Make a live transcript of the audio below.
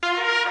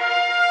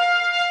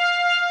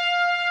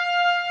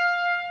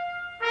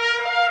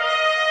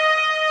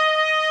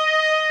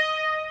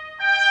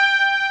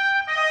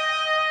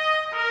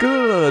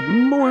Good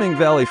morning,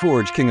 Valley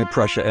Forge, King of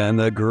Prussia, and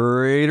the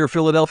greater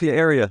Philadelphia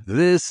area.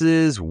 This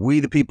is We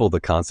the People, the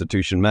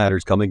Constitution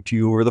Matters, coming to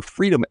you over the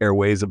Freedom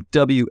Airways of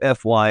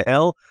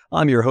WFYL.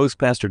 I'm your host,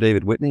 Pastor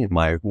David Whitney, and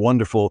my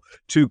wonderful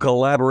two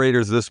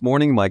collaborators this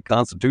morning, my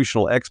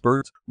constitutional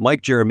experts,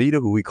 Mike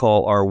Jeremita, who we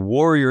call our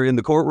warrior in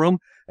the courtroom,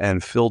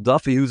 and Phil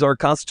Duffy, who's our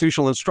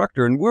constitutional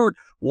instructor. And we're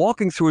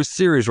walking through a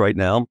series right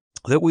now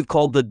that we've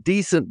called the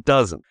Decent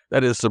Dozen.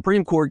 That is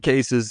Supreme Court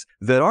cases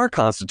that are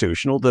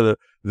constitutional, that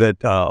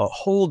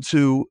hold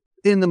to,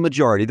 in the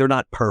majority, they're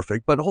not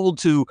perfect, but hold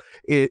to,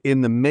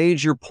 in the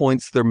major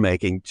points they're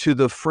making, to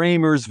the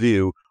framers'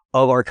 view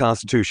of our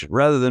Constitution,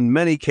 rather than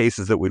many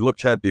cases that we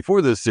looked at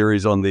before this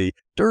series on the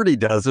dirty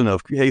dozen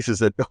of cases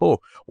that,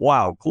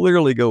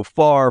 clearly go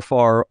far,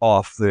 far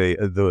off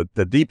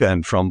the deep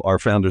end from our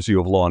founders' view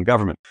of law and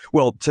government.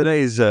 Well,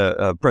 today's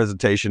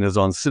presentation is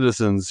on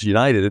Citizens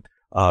United,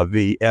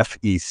 the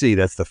FEC,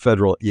 that's the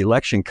Federal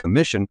Election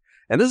Commission.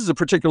 And this is a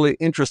particularly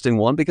interesting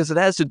one because it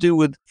has to do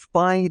with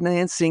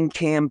financing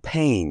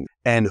campaigns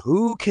and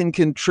who can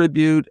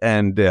contribute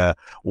and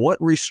what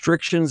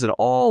restrictions and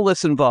all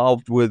this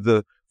involved with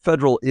the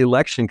Federal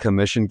Election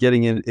Commission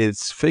getting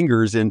its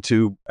fingers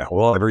into,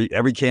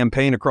 every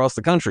campaign across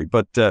the country.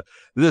 But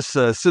this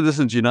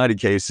Citizens United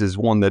case is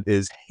one that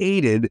is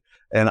hated,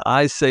 and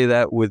I say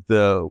that with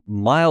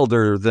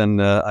milder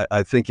than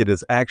I think it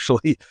is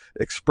actually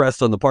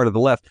expressed on the part of the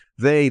left.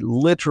 They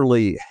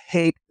literally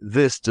hate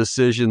this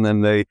decision,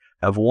 and they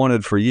have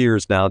wanted for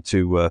years now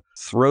to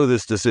throw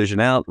this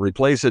decision out,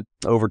 replace it,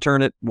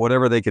 overturn it,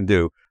 whatever they can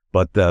do.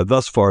 But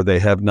thus far, they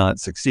have not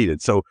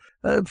succeeded. So,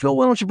 Phil,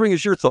 why don't you bring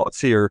us your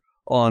thoughts here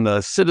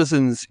on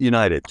Citizens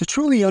United? To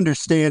truly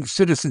understand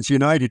Citizens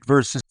United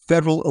versus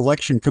Federal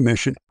Election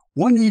Commission,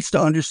 one needs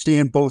to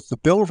understand both the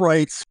Bill of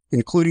Rights,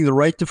 including the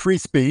right to free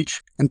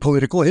speech, and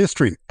political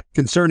history.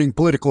 Concerning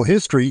political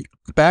history,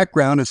 the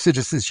background of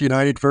Citizens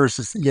United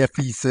versus the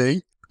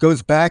FEC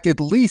goes back at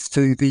least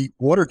to the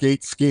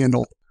Watergate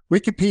scandal.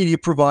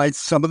 Wikipedia provides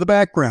some of the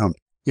background.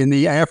 In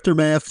the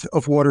aftermath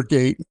of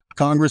Watergate,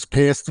 Congress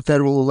passed the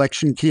Federal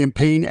Election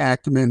Campaign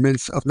Act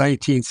amendments of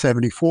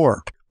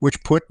 1974,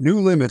 which put new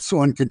limits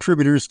on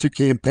contributors to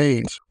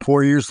campaigns.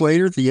 4 years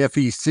later, the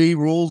FEC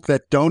ruled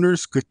that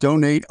donors could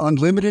donate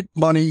unlimited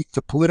money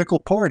to political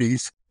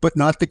parties, but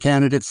not the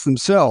candidates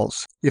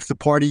themselves, if the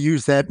party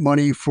used that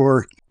money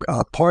for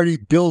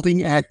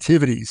party-building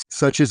activities,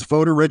 such as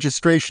voter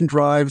registration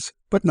drives,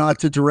 but not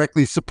to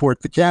directly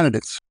support the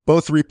candidates.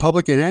 Both the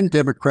Republican and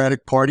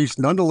Democratic parties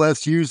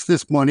nonetheless used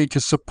this money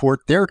to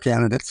support their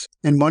candidates,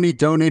 and money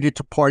donated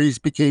to parties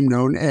became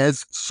known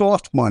as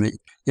soft money.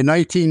 In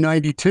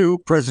 1992,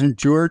 President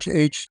George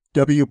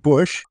H.W.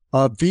 Bush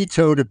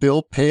vetoed a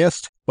bill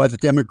passed by the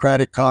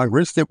Democratic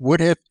Congress that would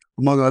have,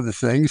 among other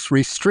things,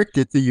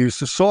 restricted the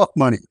use of soft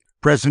money.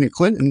 President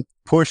Clinton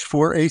pushed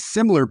for a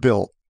similar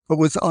bill, but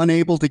was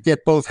unable to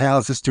get both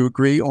houses to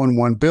agree on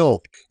one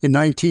bill. In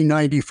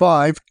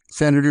 1995,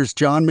 Senators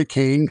John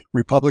McCain,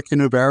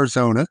 Republican of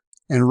Arizona,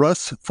 and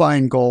Russ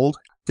Feingold,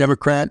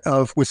 Democrat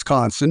of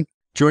Wisconsin,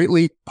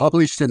 jointly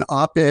published an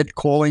op-ed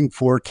calling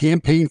for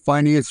campaign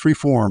finance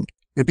reform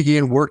and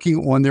began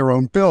working on their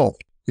own bill.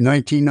 In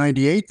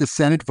 1998, the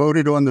Senate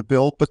voted on the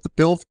bill, but the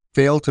bill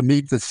failed to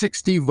meet the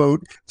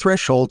 60-vote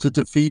threshold to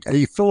defeat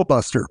a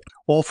filibuster.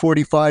 All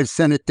 45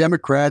 Senate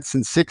Democrats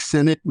and 6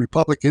 Senate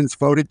Republicans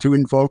voted to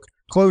invoke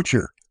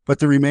cloture, but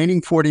the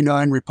remaining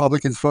 49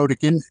 Republicans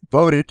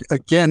voted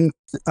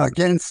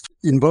against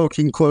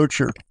invoking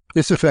cloture.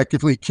 This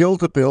effectively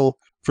killed the bill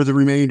for the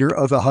remainder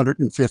of the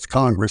 105th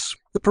Congress.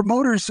 The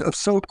promoters of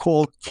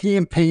so-called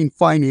campaign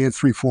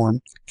finance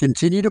reform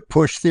continue to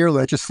push their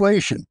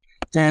legislation.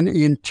 And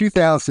in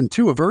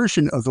 2002, a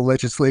version of the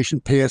legislation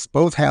passed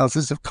both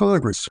houses of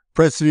Congress.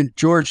 President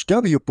George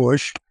W.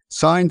 Bush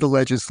signed the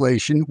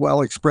legislation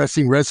while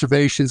expressing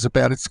reservations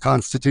about its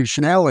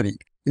constitutionality.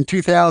 In a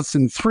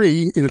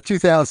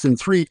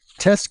 2003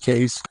 test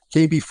case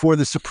came before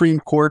the Supreme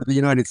Court of the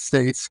United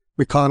States,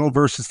 McConnell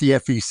versus the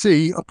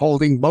FEC,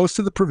 upholding most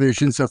of the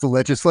provisions of the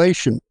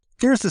legislation.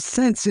 There's a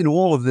sense in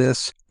all of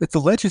this that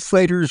the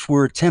legislators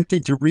were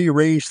attempting to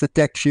rearrange the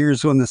deck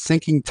chairs on the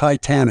sinking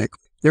Titanic.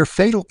 Their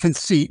fatal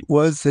conceit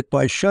was that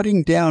by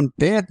shutting down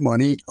bad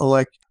money,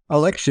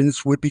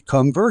 elections would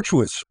become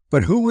virtuous.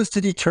 But who was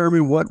to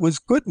determine what was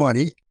good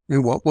money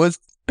and what was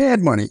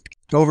bad money?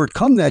 To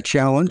overcome that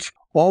challenge,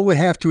 all would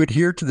have to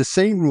adhere to the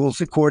same rules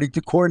according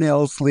to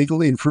Cornell's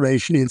Legal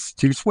Information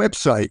Institute's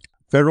website.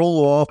 Federal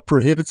law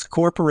prohibits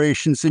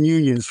corporations and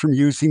unions from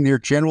using their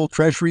general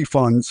treasury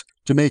funds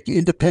to make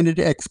independent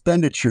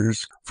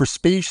expenditures for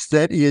speech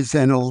that is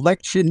an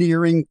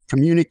electioneering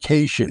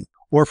communication,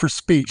 or for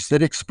speech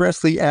that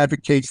expressly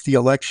advocates the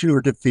election or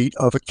defeat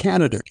of a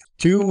candidate.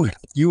 2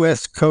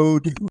 U.S.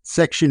 Code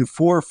Section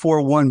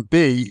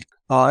 441B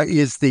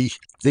is the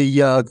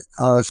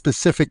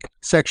specific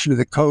section of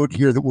the code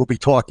here that we'll be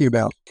talking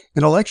about.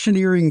 An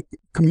electioneering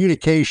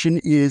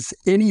communication is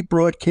any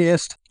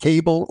broadcast,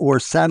 cable, or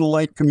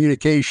satellite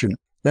communication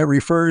that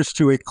refers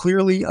to a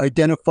clearly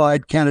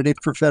identified candidate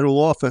for federal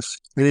office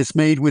and is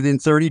made within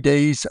 30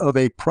 days of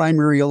a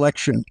primary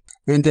election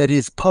and that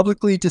is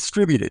publicly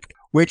distributed,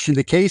 which in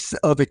the case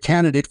of a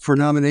candidate for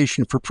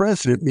nomination for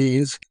president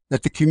means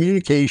that the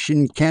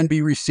communication can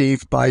be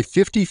received by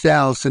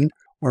 50,000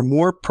 or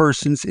more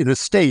persons in a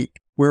state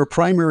where a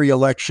primary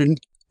election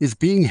is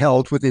being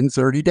held within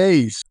 30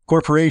 days.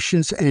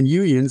 Corporations and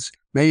unions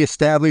may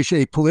establish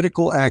a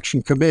political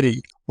action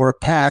committee or a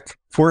PAC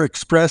for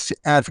express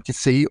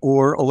advocacy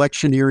or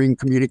electioneering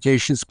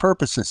communications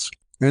purposes.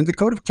 And the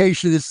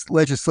codification of this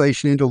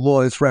legislation into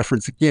law is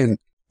referenced again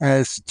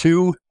as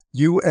 2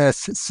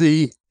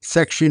 U.S.C.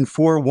 Section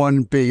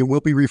 41B, and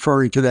we'll be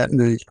referring to that in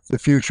the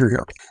future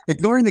here.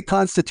 Ignoring the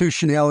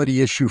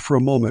constitutionality issue for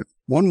a moment,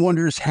 one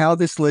wonders how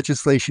this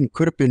legislation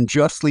could have been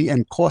justly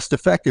and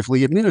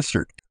cost-effectively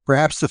administered.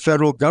 Perhaps the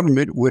federal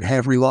government would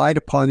have relied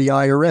upon the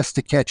IRS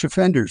to catch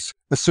offenders,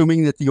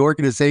 assuming that the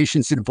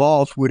organizations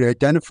involved would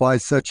identify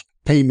such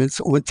payments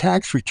on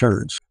tax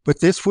returns.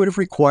 But this would have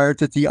required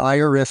that the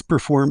IRS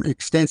perform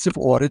extensive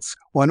audits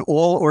on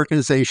all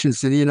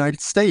organizations in the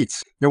United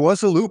States. There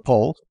was a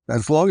loophole.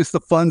 As long as the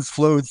funds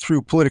flowed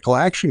through political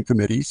action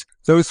committees,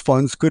 those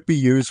funds could be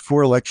used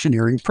for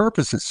electioneering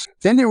purposes.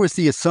 Then there was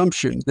the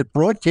assumption that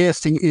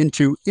broadcasting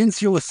into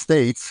insular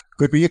states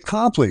could be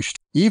accomplished.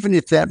 Even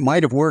if that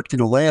might have worked in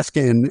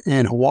Alaska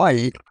and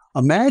Hawaii,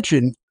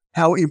 imagine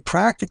how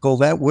impractical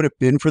that would have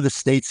been for the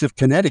states of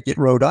Connecticut,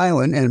 Rhode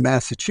Island, and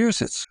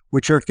Massachusetts,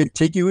 which are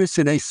contiguous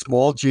in a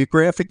small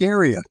geographic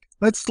area.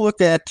 Let's look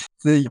at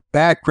the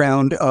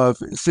background of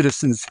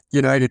Citizens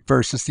United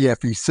versus the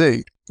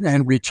FEC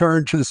and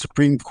return to the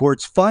Supreme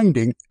Court's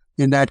finding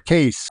in that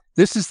case.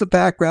 This is the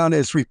background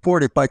as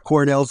reported by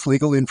Cornell's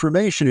Legal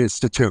Information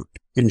Institute.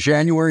 In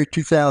January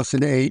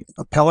 2008,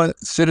 Appellant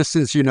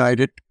Citizens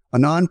United, a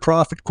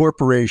nonprofit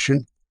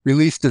corporation,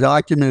 released a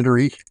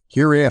documentary,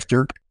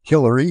 Hereafter,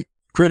 Hillary,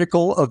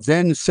 critical of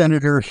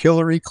then-Senator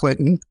Hillary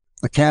Clinton,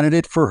 a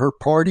candidate for her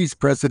party's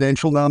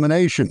presidential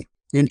nomination,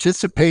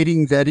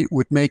 anticipating that it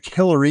would make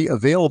Hillary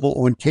available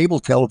on cable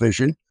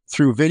television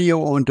through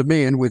video on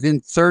demand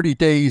within 30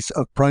 days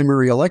of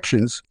primary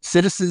elections.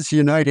 Citizens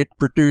United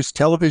produced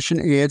television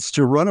ads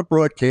to run a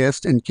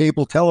broadcast in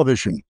cable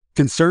television.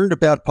 Concerned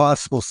about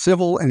possible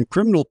civil and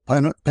criminal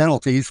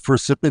penalties for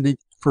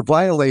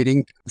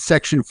violating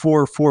Section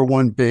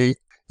 441B,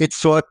 it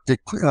sought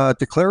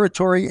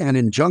declaratory and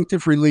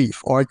injunctive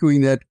relief, arguing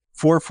that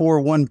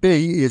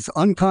 441B is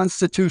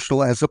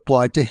unconstitutional as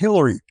applied to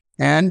Hillary,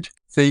 and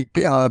the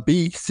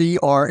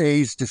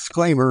BCRA's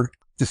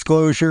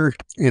disclosure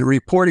and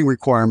reporting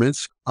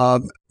requirements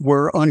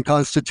were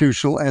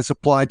unconstitutional as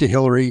applied to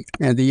Hillary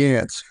and the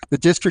ads. The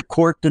district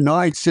court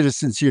denied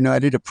Citizens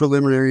United a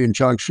preliminary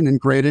injunction and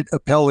granted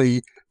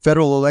appellee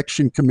Federal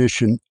Election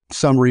Commission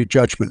summary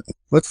judgment.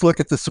 Let's look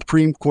at the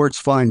Supreme Court's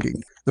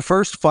finding. The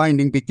first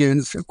finding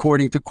begins,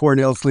 according to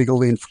Cornell's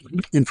Legal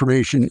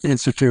Information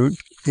Institute,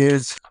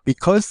 is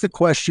because the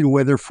question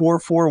whether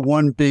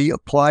 441B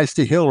applies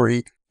to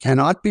Hillary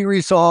cannot be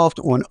resolved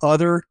on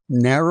other,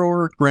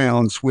 narrower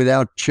grounds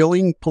without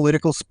chilling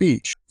political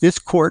speech. This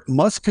court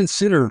must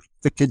consider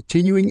the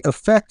continuing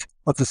effect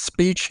of the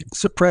speech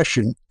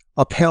suppression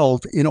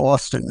upheld in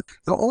Austin.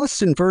 The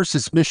Austin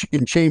versus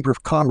Michigan Chamber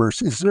of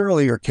Commerce is an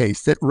earlier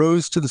case that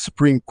rose to the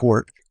Supreme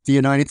Court of the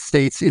United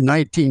States in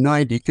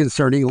 1990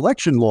 concerning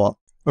election law.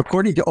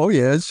 According to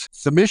Oyez,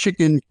 the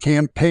Michigan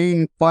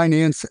Campaign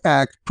Finance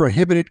Act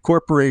prohibited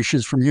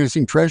corporations from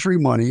using Treasury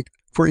money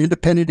for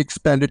independent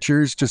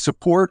expenditures to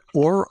support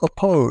or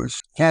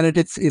oppose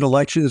candidates in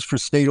elections for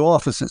state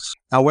offices.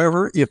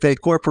 However, if a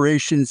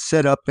corporation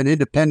set up an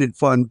independent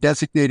fund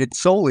designated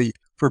solely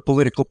for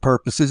political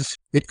purposes,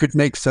 it could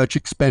make such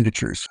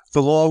expenditures.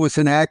 The law was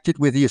enacted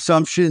with the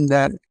assumption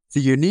that the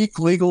unique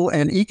legal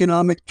and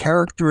economic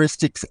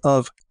characteristics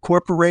of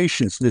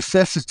corporations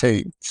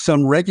necessitate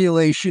some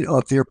regulation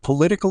of their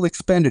political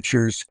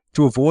expenditures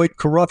to avoid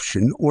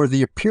corruption or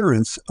the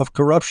appearance of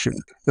corruption.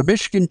 The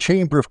Michigan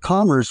Chamber of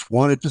Commerce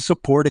wanted to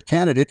support a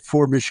candidate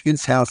for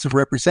Michigan's House of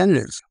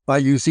Representatives by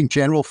using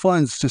general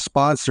funds to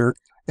sponsor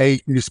a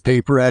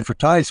newspaper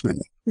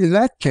advertisement. In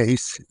that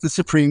case, the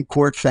Supreme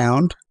Court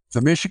found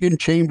the Michigan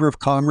Chamber of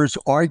Commerce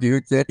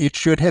argued that it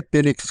should have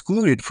been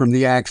excluded from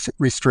the Act's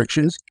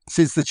restrictions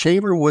since the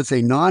chamber was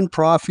a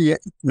nonprofit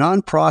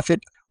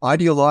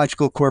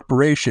ideological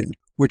corporation,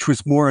 which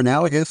was more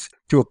analogous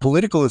to a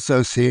political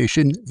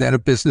association than a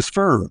business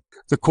firm.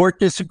 The court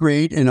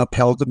disagreed and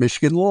upheld the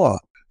Michigan law.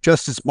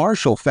 Justice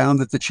Marshall found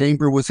that the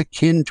chamber was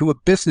akin to a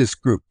business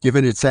group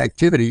given its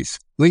activities,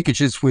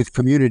 linkages with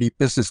community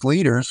business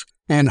leaders,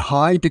 and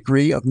high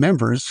degree of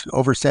members,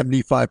 over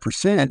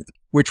 75%,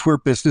 which were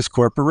business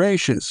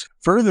corporations.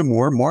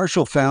 Furthermore,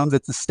 Marshall found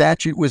that the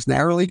statute was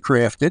narrowly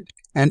crafted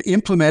and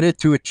implemented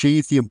to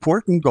achieve the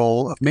important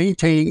goal of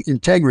maintaining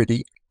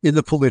integrity in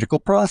the political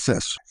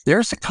process.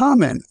 There's a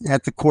comment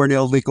at the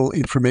Cornell Legal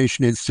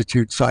Information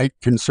Institute site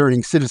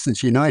concerning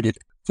Citizens United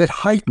that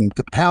heightened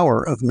the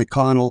power of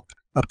McConnell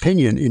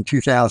opinion in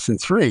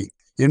 2003.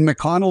 In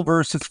McConnell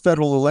versus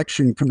Federal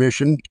Election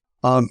Commission,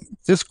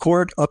 This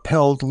court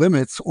upheld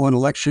limits on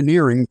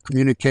electioneering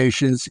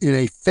communications in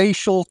a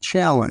facial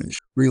challenge,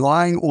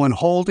 relying on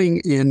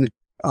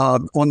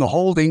the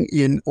holding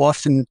in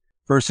Austin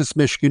versus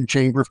Michigan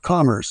Chamber of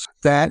Commerce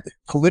that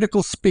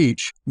political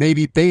speech may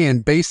be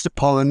banned based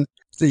upon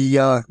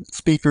the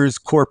speaker's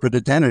corporate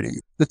identity.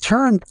 The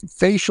term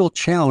facial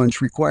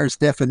challenge requires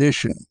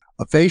definition.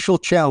 A facial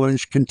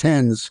challenge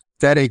contends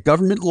that a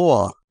government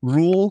law,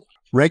 rule,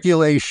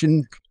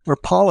 regulation, or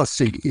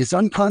policy is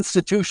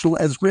unconstitutional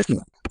as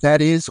written,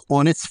 that is,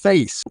 on its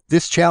face.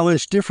 This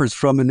challenge differs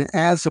from an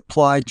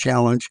as-applied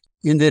challenge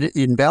in that it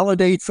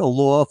invalidates a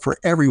law for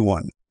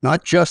everyone,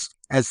 not just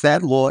as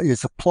that law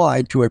is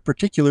applied to a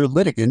particular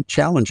litigant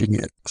challenging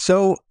it.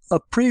 So, a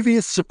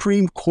previous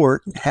Supreme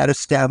Court had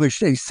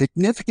established a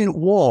significant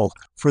wall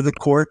for the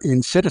court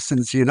in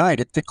Citizens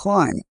United to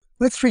climb.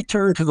 Let's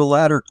return to the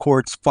latter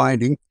court's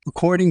finding,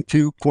 according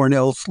to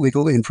Cornell's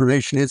Legal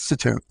Information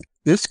Institute.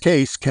 This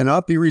case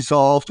cannot be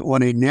resolved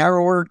on a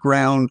narrower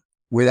ground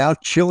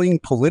without chilling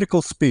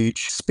political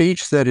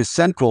speech that is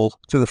central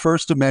to the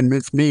First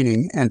Amendment's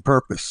meaning and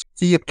purpose.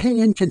 The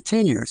opinion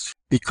continues,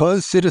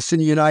 because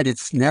Citizens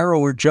United's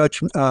narrower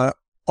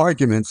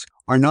arguments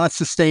are not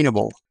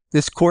sustainable,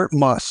 this court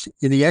must,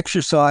 in the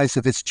exercise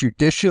of its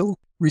judicial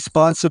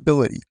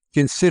responsibility,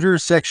 consider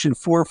Section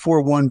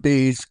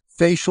 441B's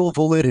facial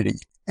validity.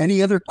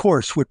 Any other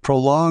course would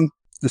prolong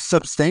the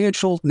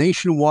substantial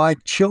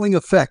nationwide chilling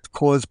effect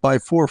caused by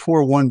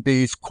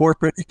 441B's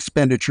corporate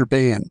expenditure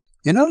ban.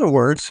 In other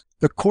words,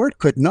 the court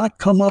could not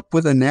come up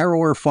with a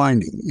narrower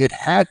finding. It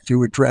had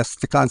to address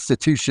the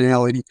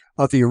constitutionality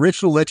of the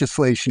original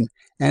legislation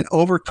and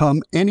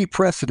overcome any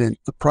precedent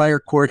the prior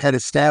court had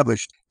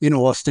established in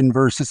Austin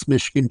versus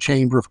Michigan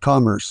Chamber of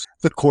Commerce.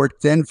 The court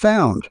then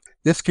found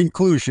this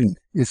conclusion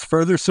is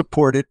further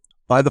supported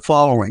by the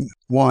following.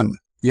 1.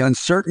 The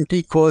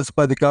uncertainty caused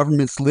by the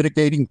government's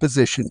litigating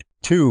position.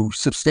 2.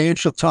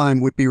 Substantial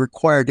time would be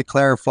required to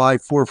clarify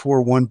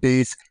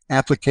 441B's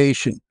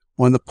application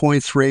on the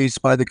points raised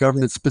by the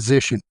government's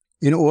position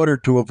in order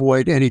to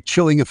avoid any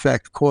chilling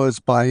effect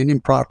caused by an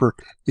improper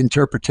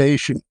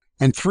interpretation.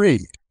 And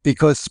 3.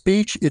 Because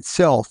speech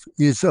itself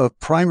is of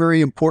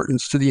primary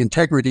importance to the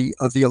integrity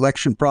of the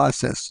election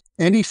process.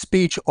 Any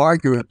speech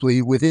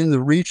arguably within the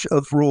reach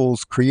of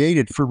rules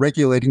created for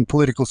regulating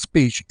political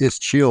speech is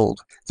chilled.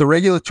 The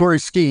regulatory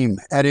scheme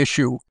at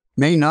issue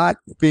may not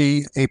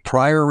be a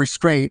prior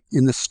restraint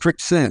in the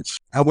strict sense.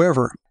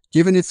 However,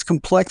 given its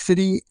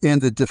complexity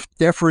and the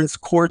deference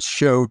courts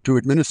show to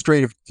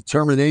administrative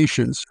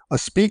determinations, a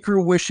speaker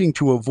wishing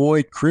to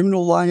avoid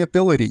criminal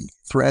liability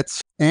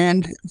threats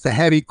and the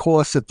heavy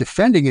costs of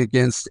defending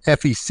against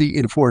FEC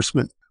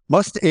enforcement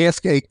must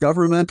ask a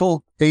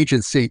governmental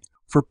agency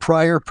for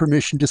prior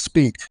permission to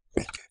speak.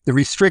 The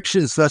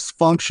restrictions thus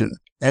function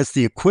as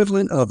the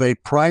equivalent of a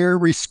prior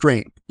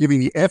restraint, giving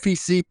the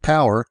FEC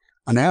power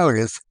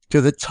analogous to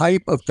the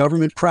type of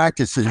government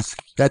practices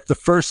that the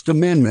First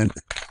Amendment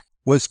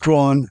was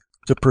drawn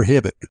to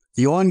prohibit.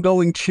 The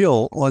ongoing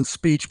chill on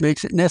speech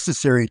makes it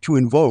necessary to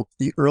invoke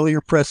the earlier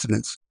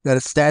precedents that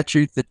a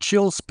statute that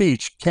chills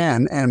speech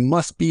can and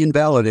must be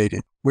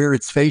invalidated where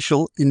its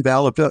facial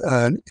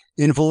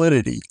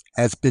invalidity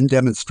has been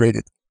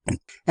demonstrated.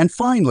 And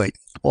finally,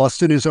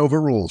 Austin is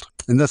overruled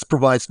and thus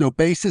provides no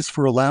basis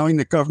for allowing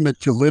the government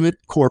to limit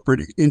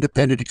corporate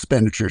independent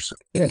expenditures.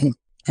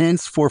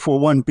 Hence,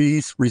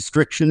 441B's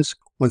restrictions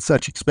on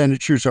such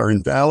expenditures are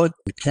invalid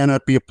and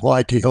cannot be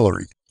applied to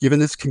Hillary. Given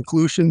this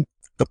conclusion,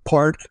 the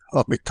part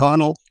of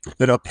McConnell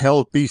that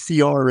upheld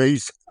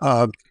BCRA's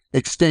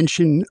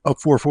extension of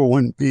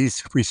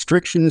 441B's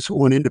restrictions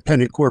on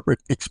independent corporate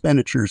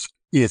expenditures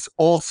is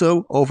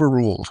also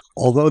overruled.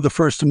 Although the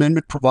First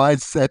Amendment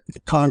provides that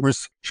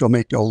Congress shall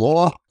make no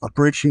law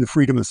abridging the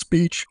freedom of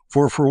speech,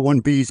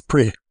 441B's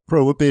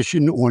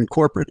prohibition on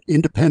corporate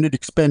independent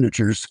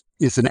expenditures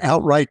is an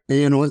outright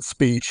ban on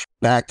speech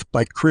backed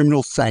by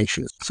criminal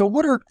sanctions. So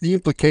what are the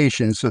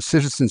implications of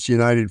Citizens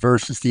United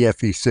versus the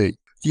FEC?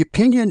 The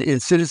opinion in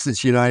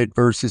Citizens United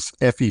versus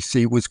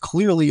FEC was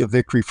clearly a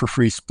victory for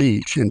free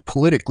speech and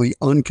politically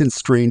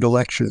unconstrained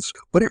elections,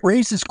 but it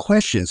raises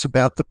questions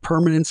about the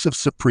permanence of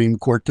Supreme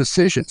Court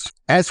decisions.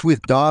 As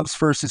with Dobbs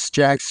versus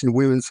Jackson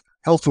Women's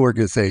Health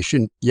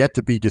Organization, yet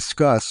to be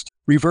discussed,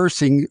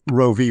 reversing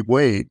Roe v.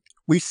 Wade,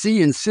 we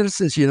see in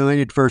Citizens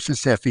United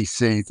versus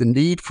FEC the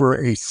need for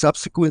a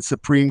subsequent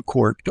Supreme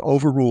Court to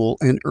overrule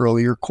an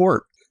earlier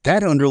court.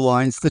 That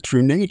underlines the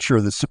true nature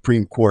of the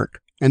Supreme Court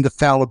and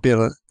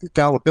the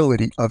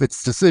fallibility of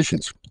its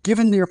decisions.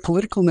 Given their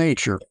political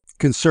nature,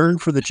 concern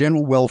for the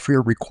general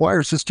welfare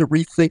requires us to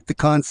rethink the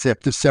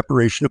concept of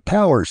separation of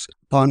powers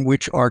upon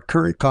which our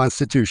current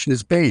Constitution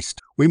is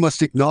based. We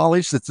must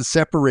acknowledge that the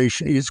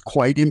separation is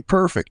quite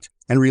imperfect,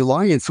 and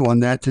reliance on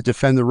that to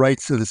defend the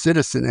rights of the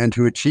citizen and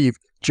to achieve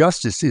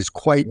justice is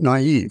quite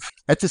naive.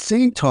 At the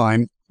same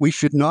time, we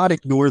should not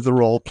ignore the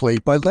role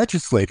played by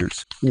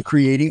legislators in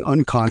creating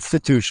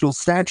unconstitutional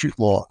statute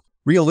law.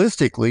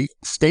 Realistically,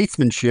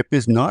 statesmanship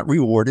is not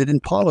rewarded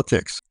in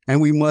politics,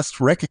 and we must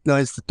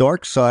recognize the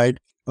dark side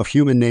of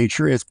human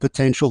nature as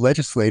potential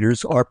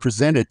legislators are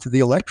presented to the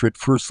electorate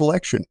for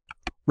selection.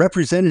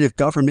 Representative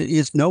government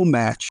is no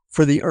match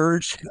for the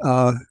urge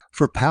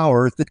for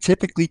power that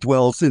typically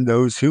dwells in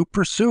those who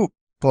pursue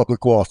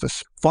public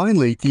office.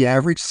 Finally, the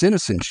average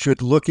citizen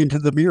should look into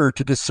the mirror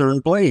to discern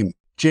blame.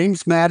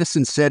 James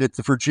Madison said at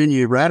the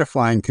Virginia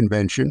Ratifying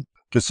Convention,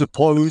 to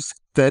suppose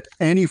that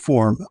any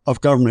form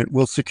of government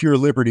will secure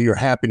liberty or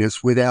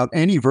happiness without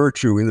any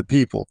virtue in the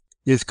people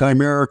is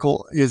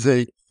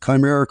a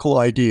chimerical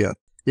idea.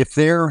 If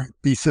there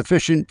be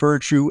sufficient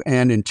virtue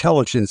and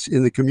intelligence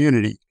in the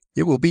community,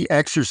 it will be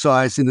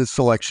exercised in the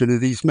selection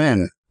of these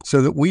men,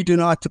 so that we do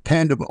not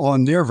depend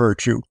on their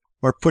virtue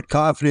or put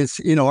confidence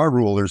in our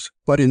rulers,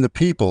 but in the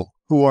people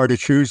who are to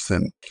choose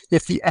them.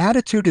 If the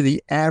attitude of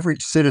the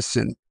average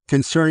citizen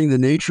concerning the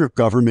nature of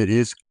government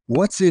is,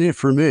 what's in it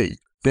for me?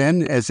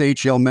 Then, as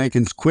H.L.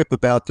 Mencken's quip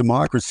about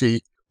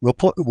democracy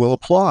will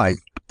apply.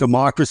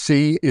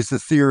 Democracy is the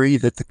theory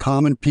that the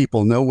common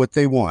people know what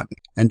they want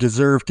and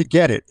deserve to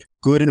get it,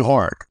 good and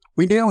hard.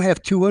 We now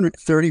have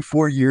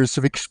 234 years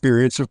of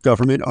experience of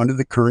government under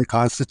the current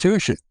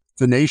Constitution.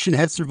 The nation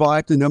has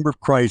survived a number of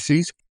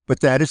crises,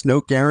 but that is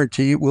no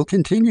guarantee it will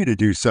continue to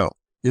do so.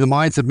 In the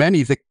minds of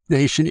many, the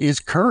nation is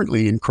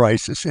currently in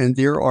crisis, and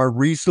there are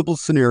reasonable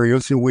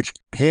scenarios in which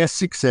past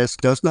success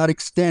does not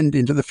extend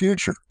into the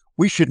future.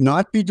 We should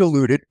not be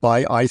deluded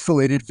by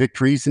isolated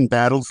victories in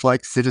battles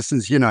like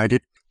Citizens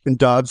United and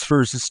Dobbs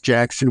versus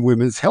Jackson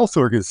Women's Health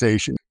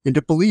Organization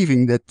into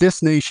believing that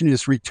this nation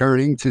is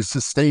returning to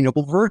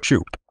sustainable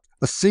virtue.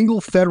 A single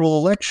federal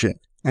election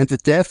and the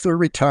death or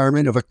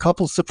retirement of a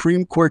couple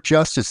Supreme Court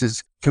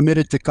justices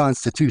committed to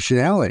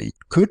constitutionality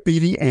could be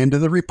the end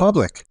of the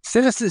republic.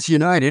 Citizens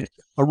United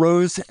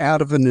arose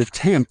out of an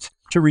attempt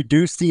to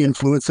reduce the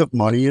influence of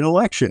money in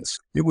elections.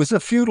 It was a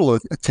futile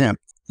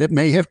attempt that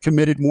may have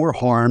committed more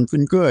harm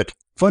than good.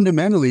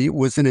 Fundamentally, it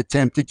was an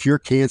attempt to cure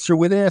cancer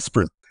with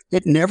aspirin.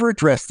 It never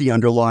addressed the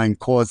underlying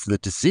cause of the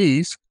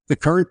disease, the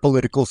current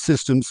political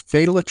system's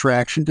fatal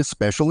attraction to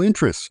special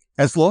interests.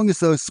 As long as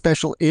those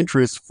special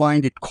interests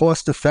find it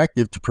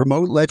cost-effective to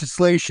promote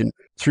legislation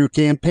through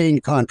campaign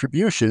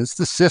contributions,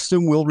 the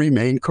system will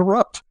remain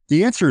corrupt.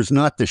 The answer is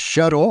not to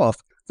shut off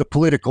the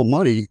political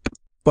money,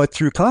 but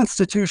through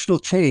constitutional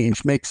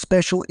change, make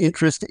special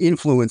interest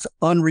influence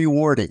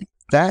unrewarding.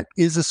 That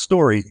is a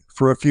story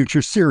for a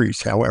future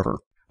series, however.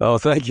 Oh,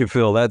 thank you,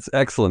 Phil. That's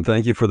excellent.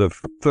 Thank you for the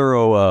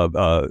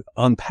thorough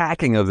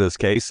unpacking of this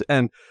case.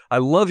 And I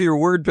love your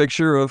word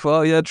picture of,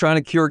 trying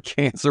to cure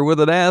cancer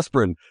with an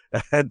aspirin.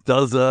 That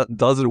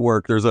doesn't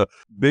work. There's a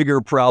bigger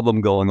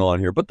problem going on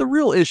here. But the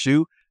real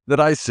issue that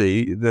I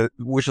see,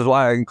 which is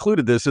why I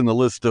included this in the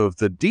list of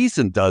the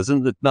decent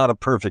dozen, it's not a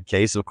perfect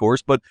case, of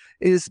course, but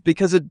is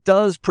because it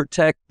does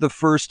protect the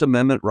First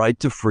Amendment right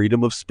to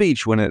freedom of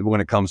speech when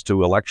it comes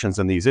to elections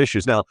and these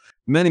issues. Now,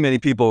 many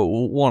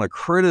people want to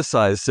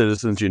criticize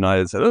Citizens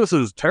United and say, this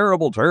is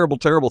terrible, terrible,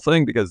 terrible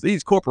thing because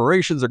these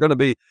corporations are going to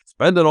be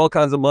spending all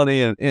kinds of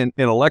money in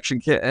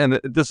election, and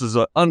this is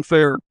an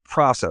unfair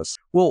process.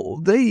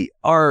 Well, they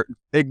are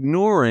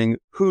ignoring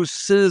who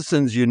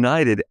Citizens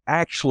United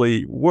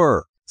actually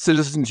were.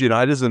 Citizens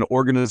United is an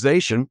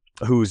organization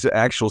whose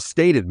actual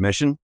stated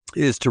mission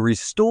is to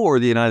restore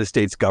the United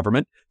States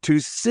government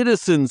to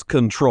citizens'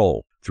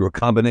 control through a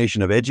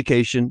combination of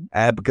education,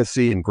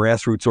 advocacy, and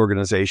grassroots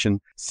organization,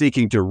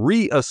 seeking to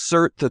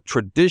reassert the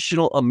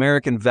traditional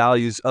American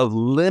values of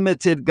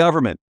limited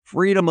government,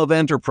 freedom of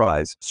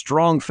enterprise,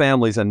 strong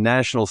families, and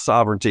national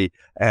sovereignty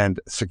and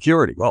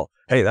security. Well,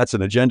 hey, that's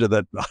an agenda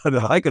that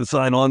I can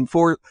sign on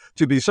for,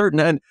 to be certain.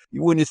 And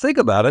when you think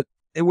about it,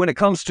 when it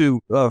comes to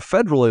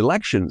federal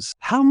elections,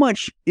 how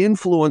much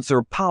influence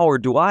or power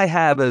do I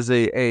have as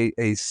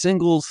a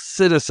single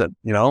citizen?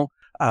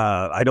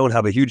 I don't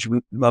have a huge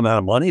amount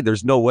of money.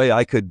 There's no way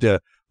I could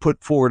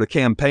put forward a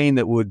campaign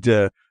that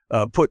would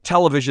put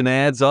television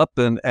ads up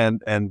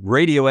and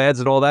radio ads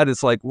and all that.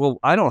 It's like, well,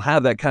 I don't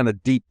have that kind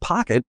of deep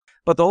pocket.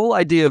 But the whole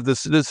idea of the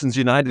Citizens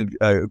United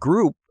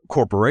group,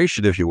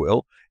 corporation, if you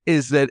will,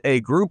 is that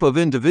a group of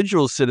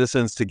individual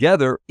citizens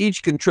together,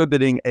 each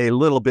contributing a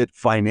little bit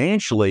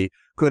financially,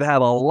 could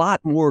have a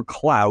lot more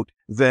clout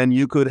than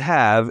you could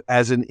have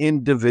as an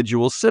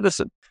individual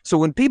citizen. So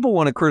when people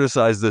want to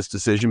criticize this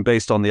decision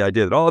based on the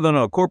idea that,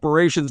 no,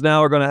 corporations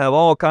now are going to have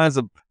all kinds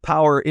of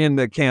power in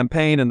the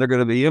campaign and they're going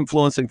to be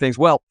influencing things.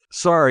 Well,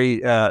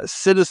 sorry,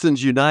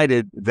 Citizens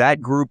United,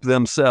 that group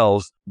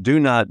themselves, do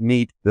not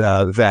meet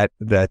that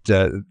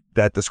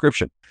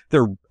description.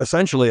 They're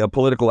essentially a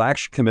political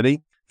action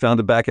committee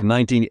founded back in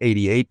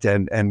 1988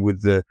 and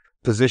with the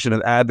position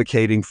of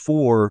advocating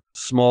for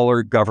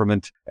smaller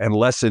government and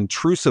less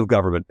intrusive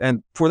government.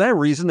 And for that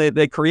reason,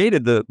 they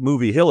created the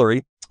movie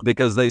Hillary,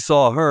 because they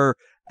saw her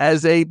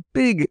as a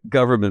big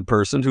government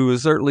person who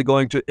is certainly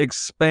going to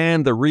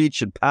expand the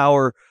reach and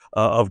power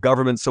of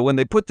government. So when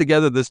they put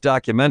together this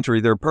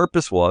documentary, their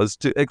purpose was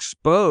to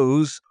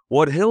expose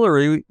what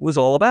Hillary was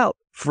all about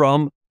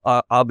from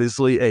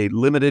obviously a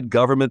limited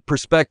government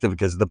perspective,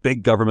 because the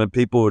big government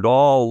people would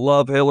all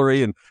love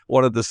Hillary and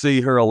wanted to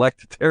see her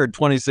elected there in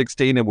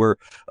 2016, and were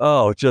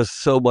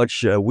just so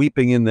much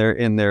weeping in their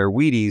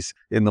Wheaties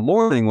in the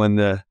morning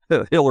when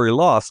Hillary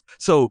lost.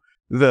 So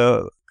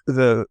the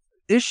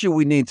issue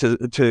we need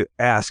to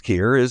ask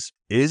here is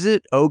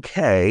it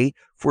okay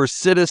for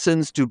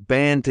citizens to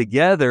band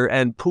together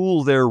and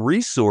pool their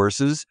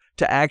resources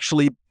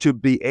to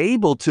be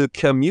able to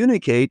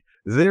communicate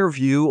their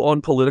view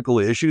on political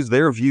issues,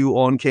 their view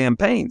on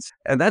campaigns?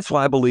 And that's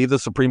why I believe the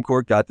Supreme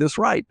Court got this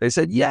right. They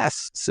said,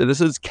 yes,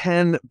 citizens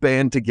can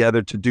band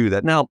together to do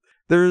that. Now,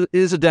 there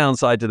is a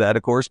downside to that,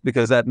 of course,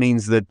 because that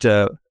means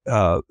that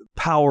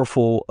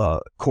powerful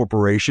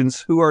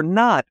corporations who are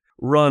not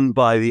run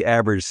by the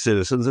average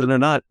citizens and are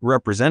not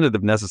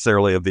representative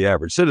necessarily of the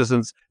average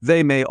citizens,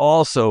 they may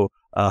also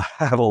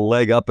have a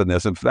leg up in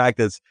this. In fact,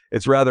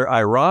 it's rather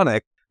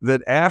ironic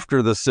that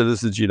after the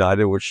Citizens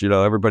United, which,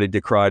 everybody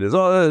decried as,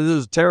 this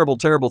is a terrible,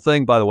 terrible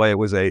thing. By the way, it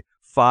was a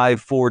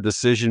 5-4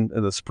 decision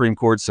in the Supreme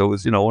Court. So it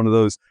was, one of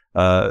those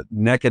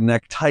neck and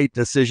neck tight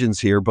decisions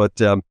here. But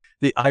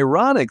the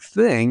ironic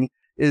thing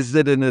is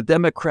that in a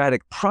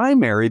Democratic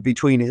primary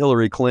between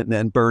Hillary Clinton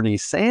and Bernie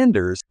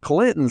Sanders,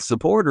 Clinton's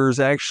supporters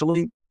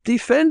actually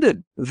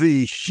defended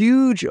the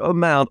huge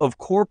amount of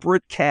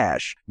corporate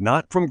cash,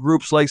 not from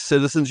groups like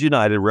Citizens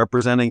United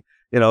representing,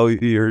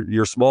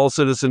 your small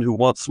citizen who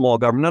wants small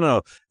government.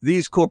 No.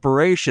 These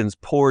corporations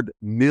poured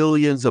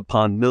millions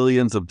upon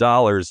millions of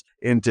dollars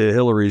into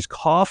Hillary's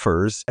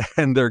coffers,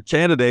 and their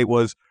candidate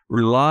was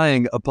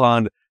relying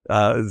upon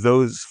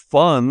those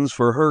funds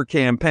for her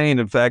campaign.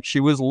 In fact, she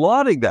was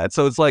lauding that.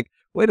 So it's like,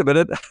 wait a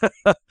minute.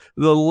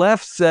 The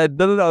left said,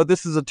 no,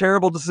 this is a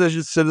terrible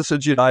decision,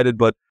 Citizens United.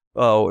 But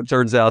it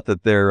turns out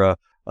that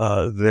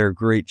their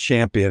great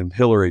champion,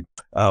 Hillary,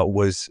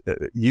 was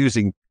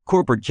using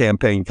corporate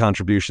campaign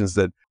contributions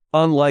that,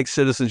 unlike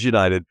Citizens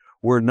United,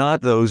 were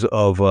not those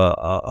of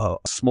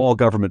small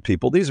government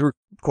people. These were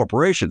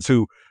corporations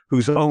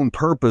whose own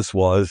purpose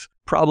was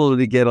probably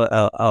to get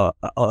a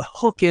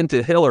hook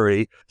into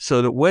Hillary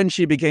so that when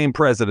she became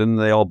president, and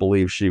they all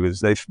believed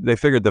they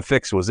figured the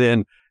fix was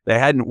in. They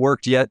hadn't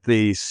worked yet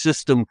the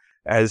system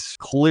as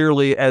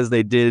clearly as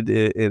they did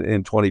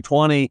in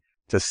 2020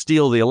 to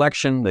steal the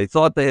election. They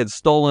thought they had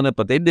stolen it,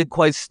 but they didn't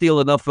quite steal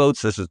enough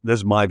votes. This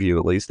is my view,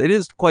 at least. They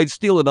didn't quite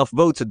steal enough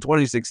votes in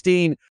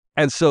 2016.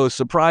 And so,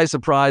 surprise,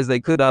 surprise, they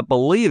could not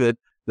believe it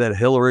that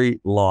Hillary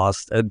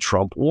lost and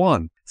Trump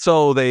won.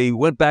 So they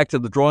went back to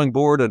the drawing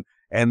board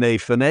and they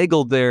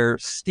finagled their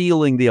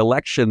stealing the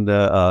election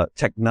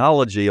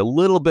technology a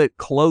little bit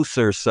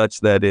closer,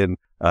 such that in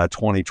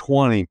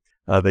 2020,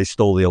 they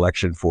stole the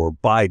election for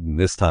Biden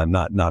this time,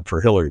 not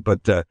for Hillary.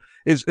 But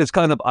it's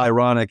kind of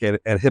ironic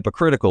and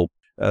hypocritical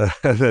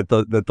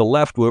that the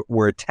left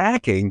were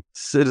attacking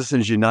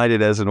Citizens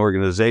United as an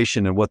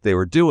organization and what they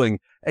were doing,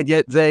 and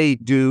yet they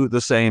do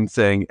the same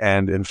thing,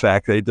 and in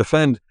fact, they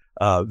defend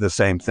the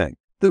same thing.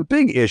 The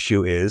big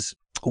issue is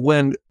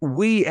when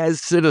we as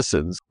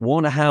citizens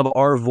want to have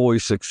our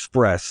voice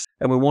expressed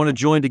and we want to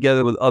join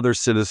together with other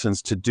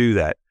citizens to do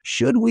that.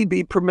 Should we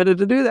be permitted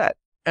to do that?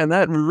 And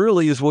that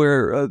really is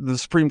where the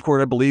Supreme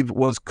Court, I believe,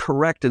 was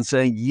correct in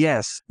saying,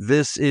 yes,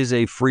 this is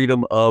a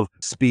freedom of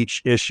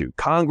speech issue.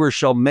 Congress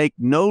shall make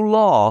no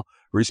law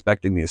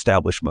respecting the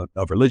establishment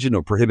of religion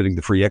or prohibiting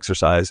the free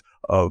exercise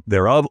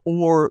thereof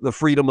or the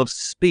freedom of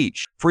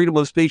speech. Freedom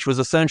of speech was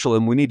essential,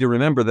 and we need to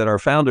remember that our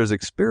founders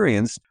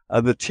experienced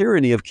the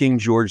tyranny of King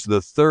George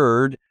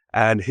III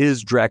and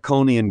his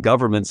draconian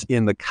governments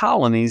in the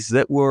colonies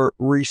that were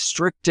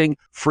restricting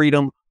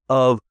freedom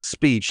of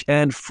speech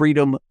and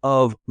freedom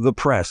of the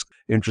press.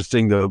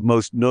 Interesting, the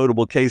most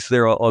notable case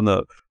there on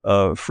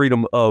the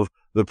freedom of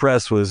the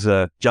press was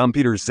John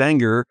Peter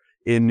Zenger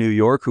in New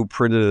York, who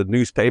printed a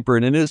newspaper,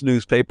 and in his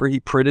newspaper, he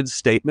printed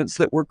statements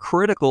that were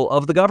critical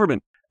of the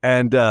government.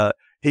 And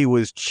he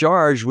was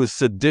charged with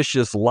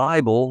seditious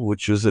libel,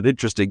 which was an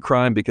interesting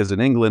crime because in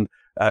England,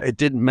 it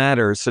didn't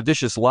matter.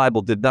 Seditious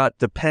libel did not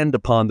depend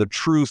upon the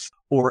truth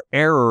or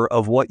error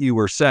of what you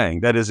were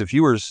saying. That is, if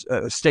you were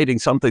stating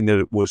something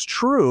that was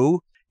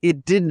true,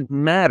 it didn't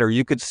matter.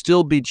 You could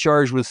still be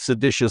charged with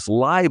seditious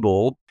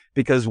libel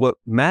because what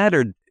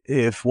mattered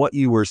if what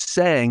you were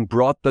saying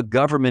brought the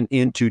government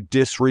into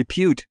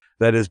disrepute.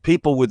 That is,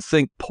 people would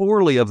think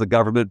poorly of the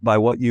government by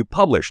what you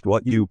published,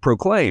 what you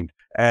proclaimed.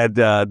 And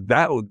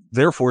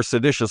therefore,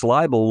 seditious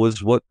libel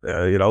was what,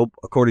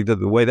 according to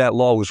the way that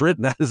law was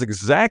written, that is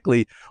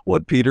exactly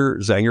what Peter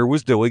Zenger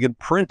was doing in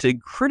printing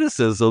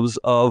criticisms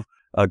of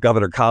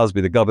Governor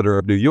Cosby, the governor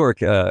of New York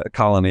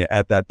colony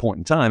at that point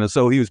in time. And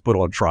so he was put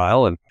on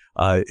trial, and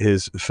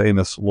his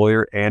famous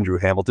lawyer, Andrew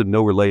Hamilton,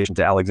 no relation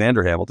to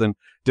Alexander Hamilton,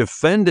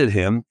 defended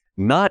him,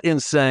 not in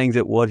saying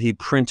that what he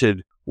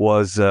printed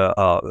was,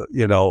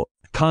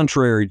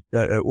 contrary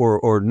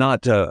or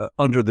not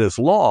under this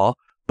law,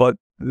 but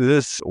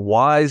this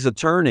wise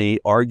attorney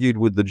argued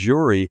with the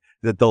jury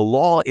that the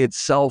law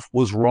itself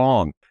was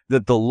wrong,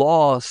 that the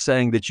law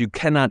saying that you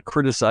cannot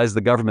criticize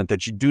the government,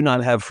 that you do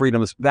not have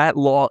freedoms, that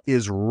law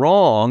is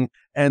wrong,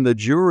 and the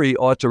jury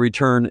ought to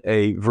return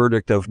a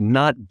verdict of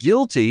not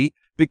guilty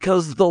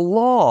because the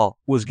law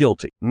was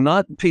guilty,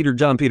 not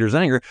John Peter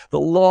Zenger. The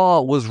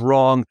law was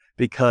wrong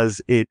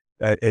because it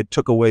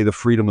took away the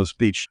freedom of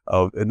speech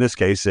of, in this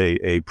case,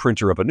 a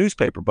printer of a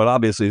newspaper. But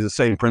obviously, the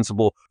same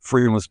principle,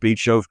 freedom of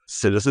speech of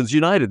Citizens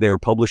United. They were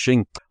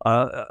publishing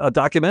a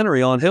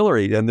documentary on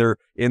Hillary, and they're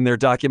in their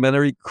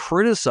documentary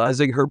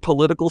criticizing her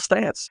political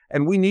stance.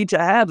 And we need to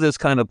have this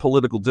kind of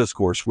political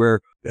discourse where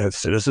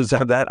citizens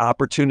have that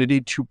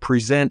opportunity to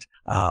present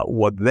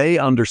what they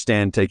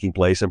understand taking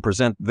place and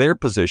present their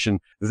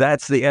position.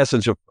 That's the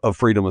essence of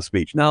freedom of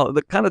speech. Now,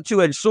 the kind of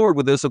two-edged sword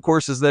with this, of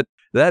course, is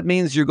that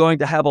means you're going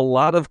to have a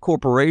lot of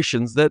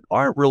corporations that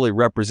aren't really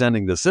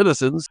representing the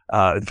citizens.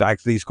 In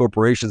fact, these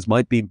corporations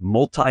might be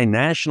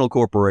multinational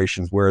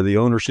corporations where the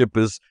ownership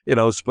is,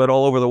 spread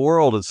all over the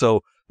world. And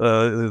so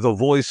the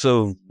voice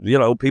of,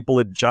 people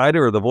in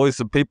China or the voice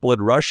of people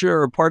in Russia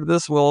are part of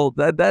this. Well,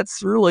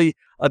 that's really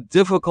a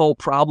difficult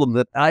problem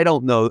that I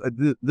don't know.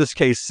 This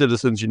case,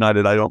 Citizens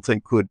United, I don't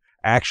think could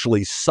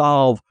actually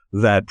solve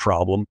that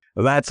problem.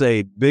 That's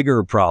a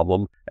bigger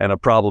problem, and a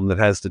problem that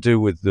has to do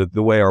with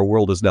the way our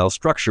world is now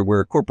structured,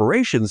 where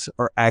corporations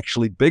are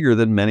actually bigger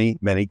than many,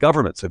 many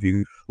governments. If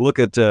you look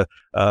at,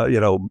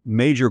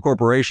 major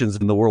corporations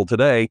in the world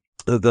today,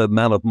 the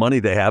amount of money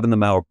they have and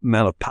the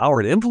amount of power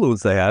and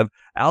influence they have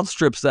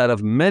outstrips that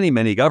of many,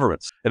 many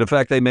governments. And in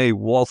fact, they may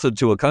waltz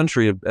into a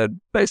country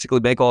and basically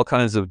make all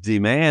kinds of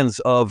demands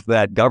of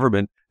that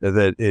government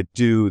that it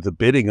do the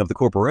bidding of the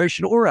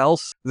corporation, or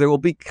else there will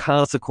be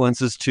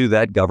consequences to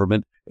that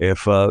government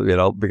if,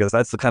 because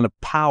that's the kind of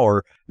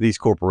power these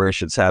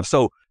corporations have.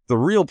 So the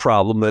real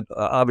problem that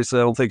obviously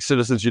I don't think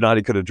Citizens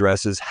United could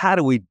address is how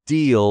do we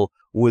deal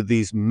with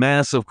these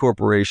massive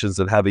corporations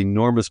that have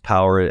enormous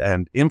power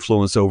and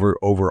influence over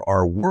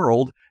our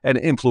world, and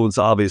influence,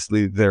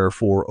 obviously,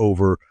 therefore,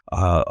 over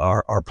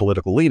our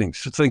political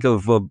leanings. Think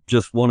of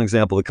just one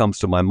example that comes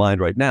to my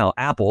mind right now.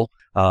 Apple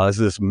is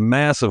this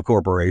massive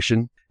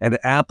corporation, and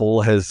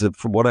Apple has,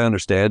 from what I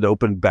understand,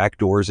 opened back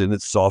doors in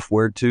its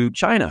software to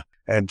China.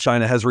 And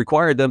China has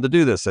required them to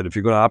do this. And if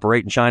you're going to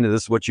operate in China,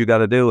 this is what you got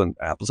to do. And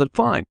Apple said,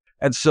 fine.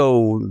 And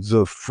so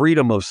the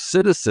freedom of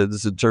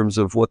citizens in terms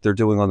of what they're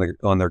doing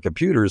on their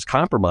computer is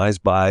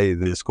compromised by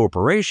this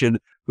corporation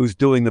who's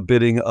doing the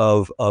bidding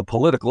of a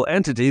political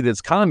entity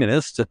that's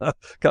communist,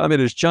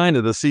 communist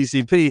China, the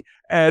CCP.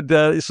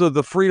 And so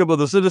the freedom of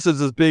the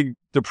citizens is being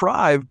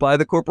deprived by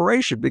the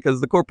corporation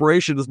because the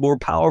corporation is more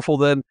powerful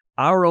than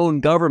our own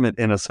government,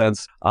 in a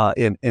sense,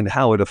 in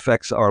how it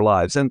affects our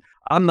lives. And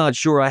I'm not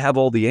sure I have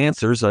all the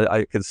answers.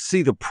 I can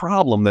see the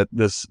problem that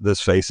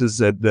this faces.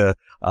 That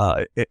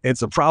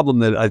it's a problem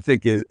that I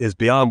think is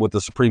beyond what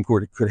the Supreme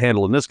Court could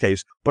handle in this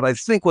case. But I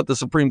think what the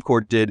Supreme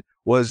Court did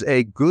was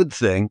a good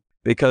thing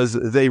because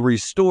they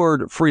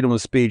restored freedom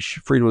of speech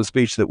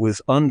that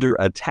was under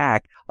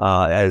attack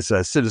as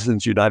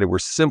Citizens United were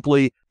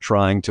simply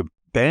trying to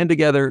band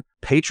together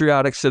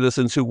patriotic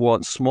citizens who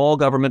want small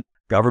government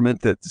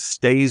that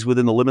stays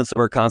within the limits of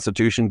our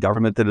Constitution,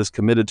 government that is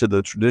committed to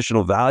the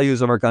traditional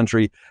values of our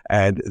country,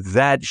 and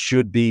that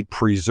should be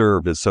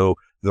preserved. And so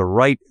the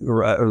right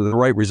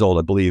result,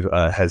 I believe,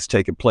 has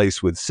taken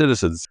place with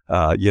Citizens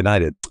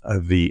United,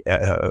 the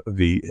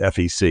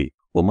FEC.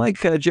 Well, Mike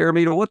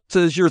Jeremito, what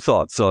is your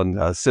thoughts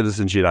on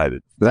Citizens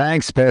United?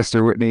 Thanks,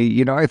 Pastor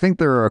Whitney. I think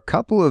there are a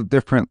couple of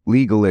different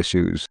legal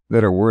issues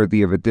that are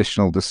worthy of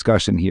additional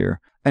discussion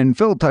here. And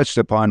Phil touched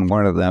upon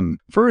one of them.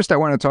 First, I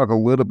want to talk a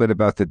little bit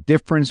about the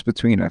difference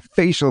between a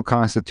facial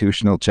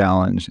constitutional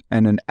challenge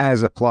and an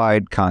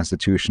as-applied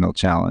constitutional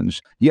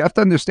challenge. You have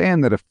to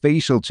understand that a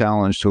facial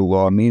challenge to a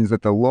law means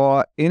that the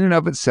law in and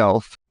of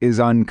itself is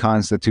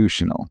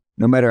unconstitutional.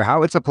 No matter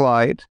how it's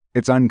applied,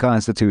 it's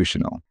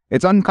unconstitutional.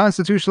 It's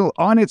unconstitutional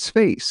on its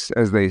face,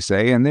 as they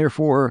say, and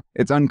therefore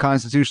it's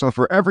unconstitutional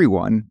for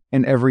everyone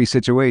in every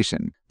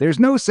situation. There's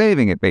no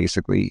saving it,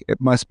 basically. It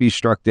must be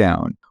struck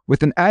down.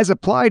 With an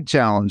as-applied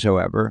challenge,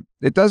 however,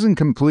 it doesn't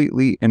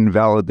completely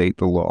invalidate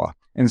the law.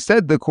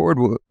 Instead, the court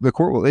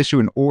will issue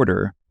an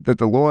order that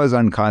the law is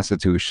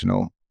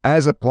unconstitutional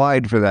as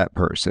applied for that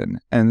person,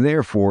 and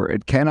therefore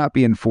it cannot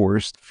be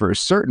enforced for a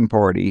certain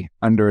party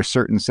under a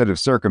certain set of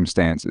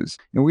circumstances.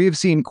 And we have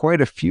seen quite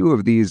a few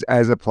of these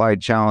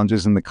as-applied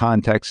challenges in the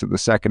context of the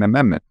Second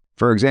Amendment.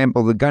 For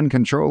example, the Gun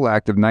Control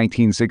Act of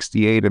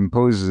 1968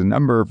 imposes a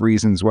number of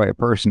reasons why a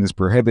person is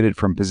prohibited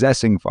from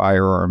possessing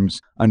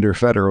firearms under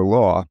federal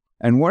law.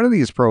 And one of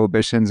these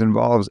prohibitions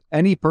involves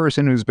any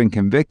person who's been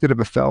convicted of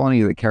a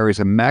felony that carries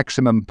a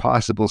maximum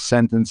possible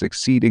sentence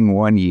exceeding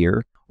 1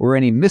 year, or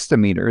any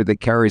misdemeanor that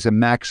carries a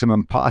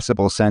maximum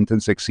possible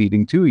sentence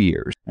exceeding 2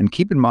 years. And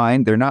keep in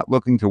mind, they're not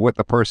looking to what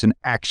the person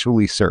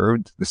actually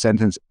served, the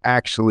sentence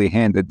actually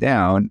handed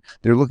down.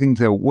 They're looking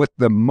to what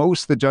the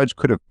most the judge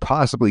could have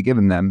possibly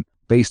given them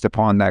based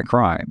upon that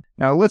crime.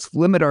 Now, let's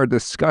limit our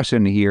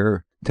discussion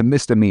here to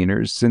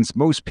misdemeanors, since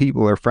most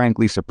people are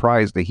frankly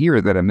surprised to hear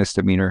that a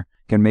misdemeanor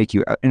can make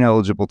you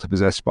ineligible to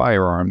possess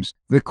firearms,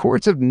 the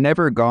courts have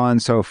never gone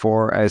so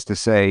far as to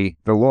say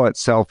the law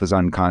itself is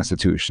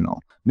unconstitutional,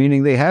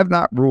 meaning they have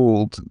not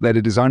ruled that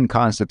it is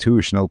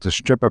unconstitutional to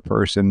strip a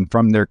person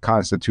from their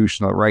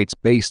constitutional rights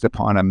based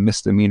upon a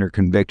misdemeanor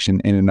conviction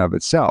in and of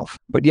itself.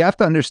 But you have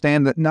to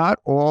understand that not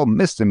all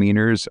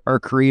misdemeanors are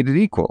created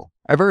equal.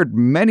 I've heard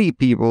many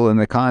people in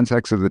the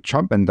context of the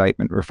Trump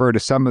indictment refer to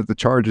some of the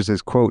charges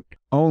as, quote,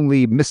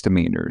 only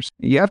misdemeanors.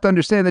 You have to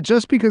understand that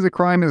just because a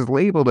crime is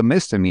labeled a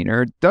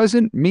misdemeanor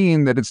doesn't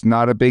mean that it's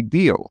not a big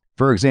deal.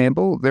 For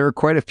example, there are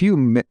quite a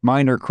few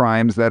minor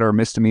crimes that are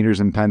misdemeanors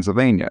in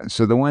Pennsylvania.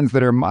 So the ones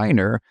that are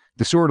minor,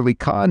 disorderly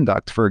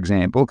conduct, for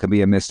example, can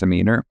be a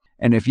misdemeanor.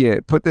 And if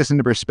you put this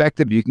into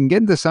perspective, you can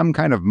get into some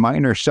kind of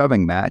minor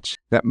shoving match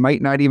that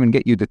might not even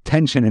get you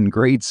detention in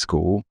grade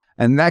school,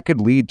 and that could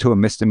lead to a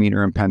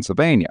misdemeanor in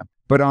Pennsylvania.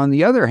 But on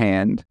the other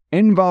hand,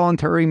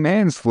 involuntary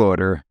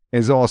manslaughter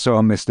is also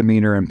a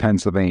misdemeanor in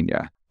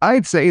Pennsylvania.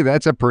 I'd say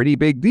that's a pretty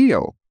big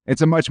deal.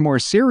 It's a much more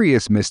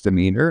serious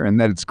misdemeanor in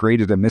that it's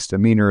graded a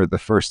misdemeanor of the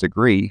first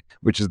degree,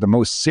 which is the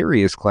most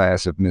serious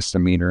class of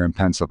misdemeanor in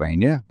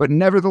Pennsylvania. But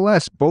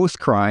nevertheless, both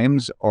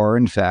crimes are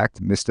in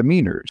fact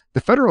misdemeanors.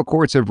 The federal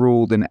courts have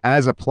ruled in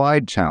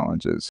as-applied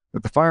challenges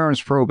that the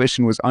firearms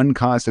prohibition was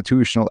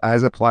unconstitutional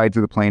as applied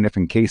to the plaintiff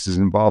in cases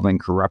involving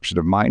corruption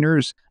of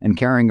minors and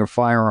carrying of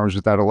firearms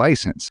without a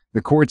license.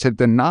 The courts have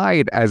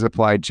denied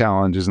as-applied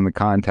challenges in the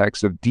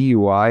context of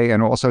DUI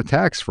and also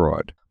tax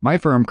fraud. My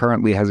firm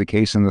currently has a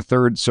case in the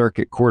Third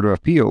Circuit Court of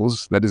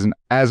Appeals that is an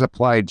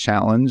as-applied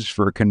challenge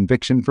for a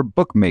conviction for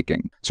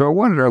bookmaking. So I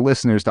wanted our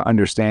listeners to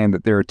understand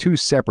that there are two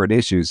separate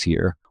issues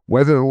here.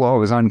 Whether the law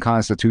was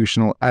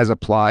unconstitutional as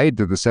applied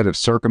to the set of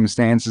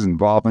circumstances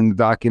involving the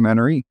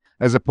documentary,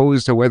 as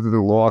opposed to whether the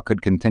law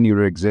could continue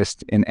to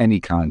exist in any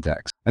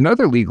context.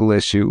 Another legal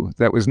issue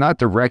that was not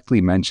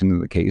directly mentioned in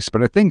the case,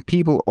 but I think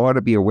people ought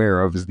to be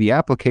aware of, is the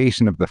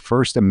application of the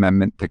First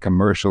Amendment to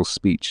commercial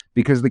speech.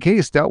 Because the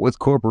case dealt with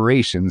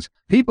corporations,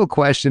 people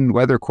questioned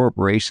whether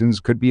corporations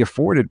could be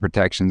afforded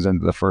protections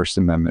under the First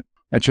Amendment.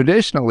 Now,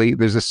 traditionally,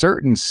 there's a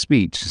certain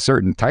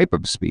type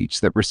of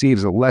speech that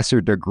receives a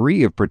lesser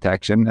degree of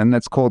protection, and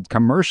that's called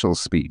commercial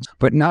speech.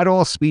 But not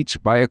all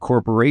speech by a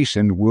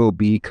corporation will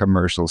be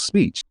commercial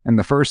speech. In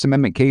the First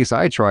Amendment case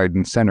I tried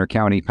in Center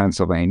County,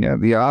 Pennsylvania,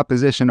 the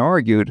opposition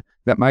argued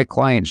that my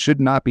client should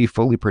not be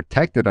fully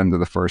protected under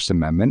the First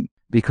Amendment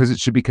because it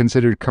should be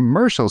considered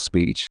commercial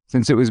speech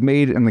since it was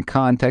made in the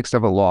context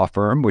of a law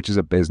firm, which is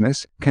a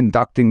business,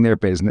 conducting their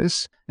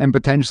business and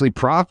potentially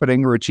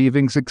profiting or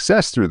achieving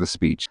success through the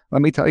speech.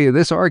 Let me tell you,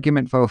 this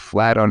argument fell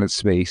flat on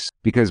its face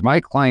because my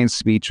client's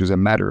speech was a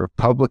matter of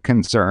public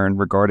concern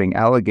regarding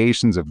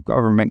allegations of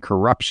government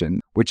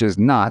corruption, which is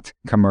not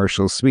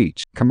commercial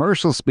speech.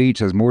 Commercial speech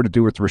has more to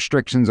do with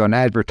restrictions on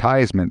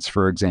advertisements,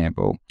 for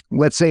example.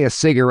 Let's say a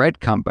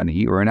cigarette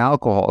company or an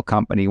alcohol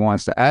company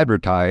wants to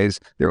advertise,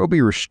 there will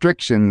be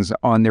restrictions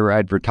on their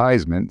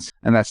advertisements,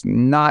 and that's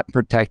not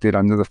protected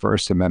under the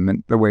First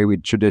Amendment the way we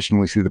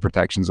traditionally see the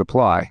protections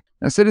apply.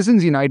 Now,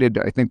 Citizens United,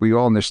 I think we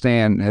all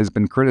understand, has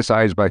been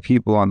criticized by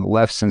people on the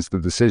left since the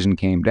decision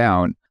came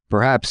down.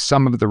 Perhaps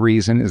some of the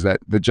reason is that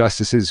the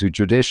justices who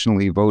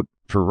traditionally vote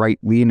for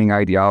right-leaning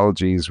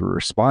ideologies were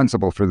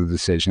responsible for the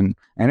decision,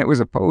 and it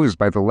was opposed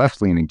by the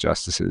left-leaning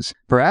justices.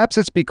 Perhaps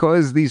it's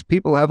because these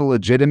people have a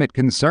legitimate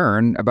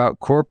concern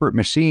about corporate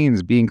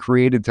machines being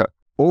created to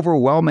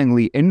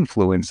overwhelmingly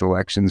influence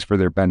elections for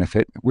their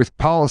benefit with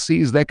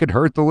policies that could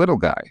hurt the little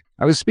guy.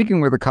 I was speaking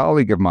with a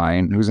colleague of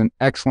mine who's an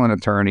excellent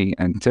attorney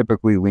and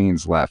typically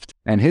leans left,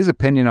 and his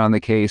opinion on the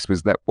case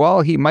was that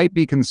while he might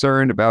be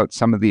concerned about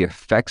some of the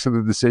effects of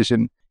the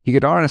decision, he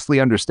could honestly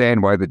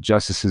understand why the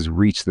justices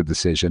reached the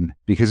decision,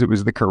 because it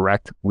was the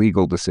correct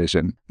legal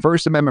decision.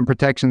 First Amendment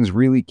protections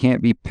really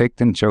can't be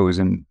picked and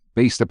chosen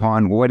based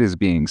upon what is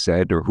being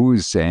said or who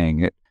is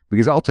saying it,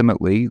 because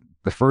ultimately,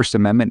 the First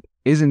Amendment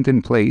isn't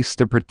in place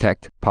to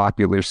protect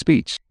popular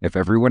speech. If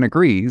everyone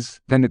agrees,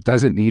 then it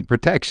doesn't need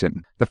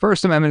protection. The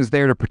First Amendment is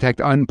there to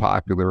protect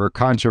unpopular or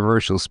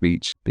controversial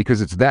speech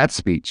because it's that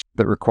speech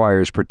that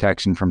requires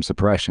protection from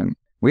suppression.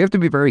 We have to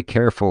be very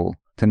careful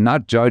to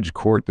not judge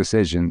court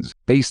decisions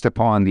based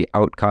upon the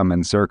outcome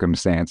and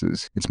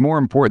circumstances. It's more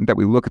important that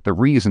we look at the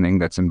reasoning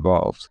that's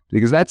involved,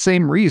 because that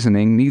same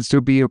reasoning needs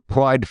to be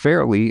applied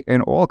fairly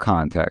in all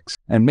contexts.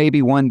 And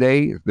maybe one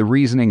day the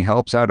reasoning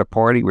helps out a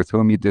party with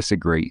whom you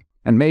disagree.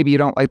 And maybe you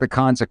don't like the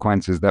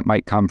consequences that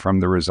might come from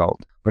the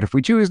result. But if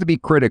we choose to be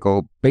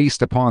critical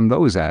based upon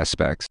those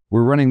aspects,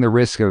 we're running the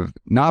risk of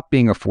not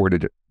being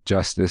afforded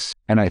justice.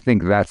 And I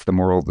think that's the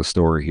moral of the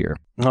story here.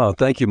 Oh,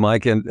 thank you,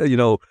 Mike. And,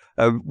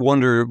 I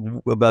wonder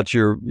about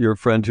your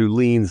friend who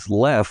leans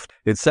left.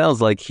 It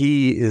sounds like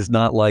he is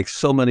not like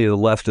so many of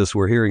the leftists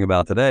we're hearing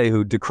about today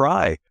who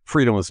decry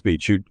freedom of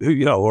speech,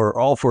 who are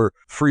all for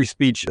free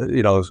speech,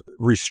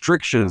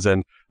 restrictions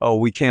and,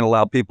 we can't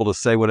allow people to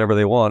say whatever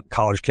they want.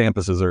 College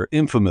campuses are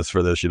infamous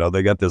for this.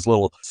 They got this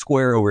little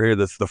square over here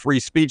that's the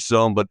free speech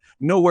zone, but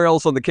nowhere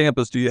else on the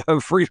campus do you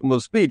have freedom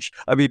of speech.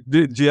 I mean,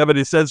 do you have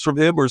any sense from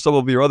him or some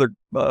of your other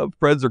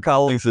friends or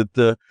colleagues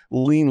that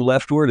lean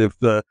leftward if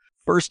the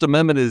First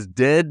Amendment is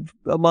dead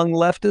among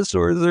leftists,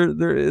 or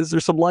is there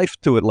some life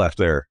to it left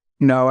there?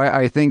 No,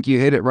 I think you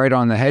hit it right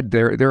on the head.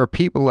 There are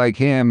people like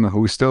him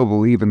who still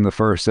believe in the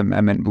First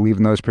Amendment, believe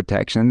in those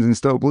protections, and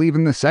still believe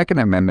in the Second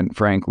Amendment,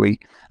 frankly.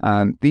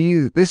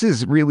 This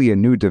is really a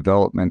new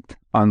development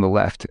on the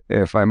left,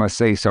 if I must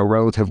say so,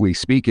 relatively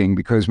speaking,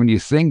 because when you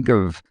think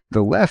of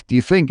the left,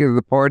 you think of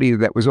the party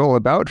that was all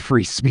about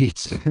free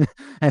speech.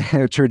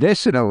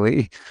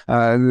 Traditionally,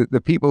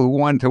 the people who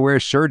wanted to wear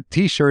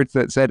T-shirts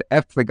that said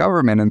F the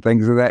government and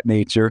things of that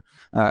nature,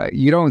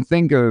 you don't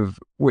think of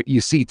what you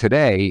see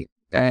today.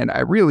 And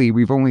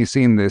we've only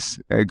seen this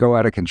go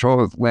out of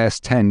control the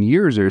last 10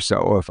 years or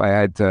so, if I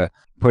had to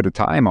put a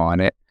time on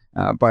it.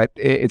 But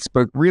it's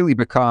really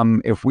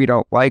become, if we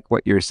don't like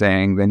what you're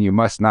saying, then you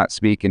must not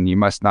speak, and you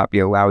must not be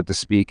allowed to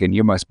speak, and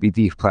you must be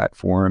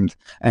deplatformed.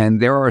 And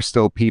there are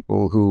still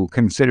people who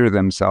consider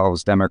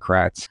themselves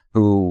Democrats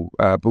who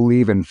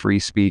believe in free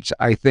speech.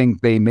 I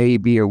think they may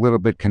be a little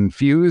bit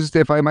confused,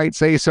 if I might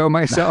say so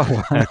myself,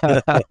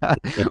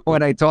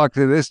 when I talk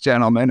to this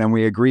gentleman and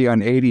we agree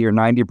on 80 or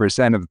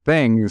 90% of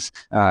things.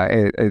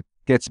 It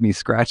gets me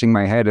scratching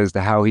my head as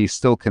to how he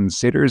still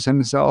considers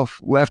himself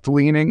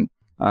left-leaning.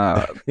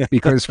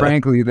 Because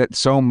frankly, that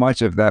so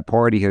much of that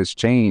party has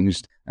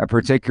changed,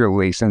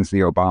 particularly since the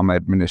Obama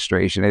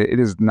administration. It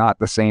is not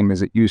the same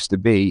as it used to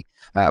be.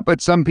 But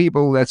some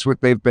people, that's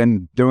what they've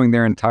been doing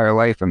their entire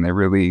life, and they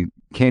really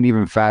can't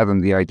even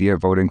fathom the idea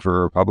of voting for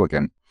a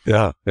Republican.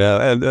 Yeah.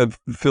 And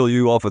Phil,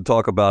 you often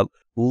talk about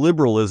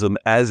liberalism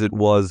as it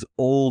was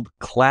old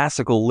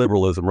classical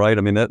liberalism, right?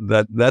 I mean,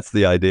 that's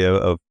the idea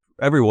of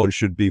everyone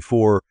should be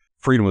for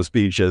freedom of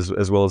speech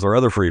as well as our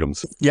other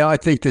freedoms. Yeah, I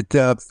think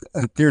that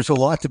there's a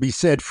lot to be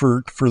said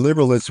for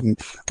liberalism.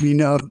 I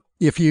mean,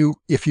 if you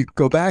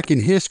go back in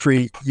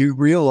history, you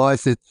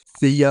realize that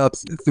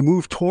the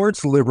move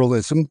towards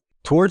liberalism,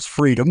 towards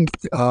freedom,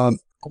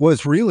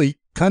 was really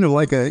kind of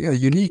like a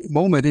unique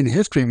moment in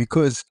history,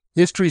 because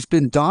history's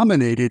been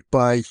dominated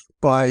by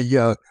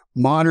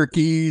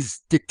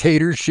monarchies,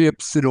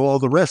 dictatorships, and all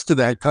the rest of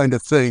that kind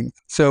of thing.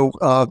 So,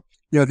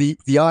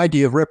 the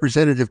idea of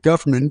representative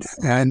government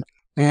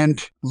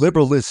and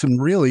liberalism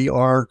really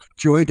are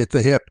joined at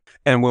the hip.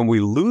 And when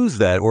we lose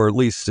that, or at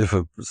least if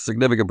a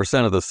significant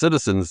percent of the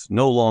citizens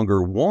no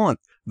longer want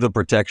the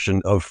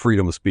protection of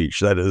freedom of speech,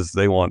 that is,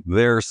 they want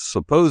their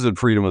supposed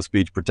freedom of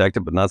speech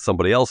protected, but not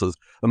somebody else's.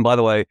 And by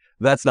the way,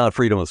 that's not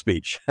freedom of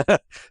speech.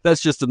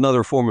 That's just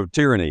another form of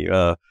tyranny.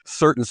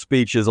 Certain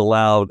speech is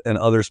allowed and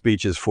other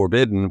speech is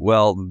forbidden.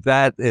 Well,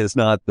 that is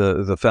not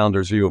the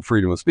founders' view of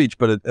freedom of speech,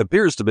 but it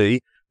appears to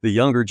be the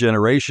younger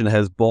generation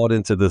has bought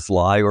into this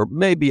lie, or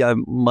maybe I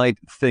might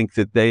think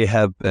that they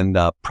have been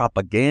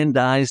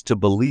propagandized to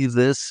believe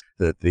this,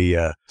 that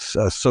the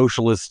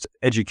socialist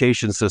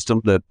education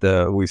system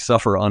that we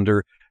suffer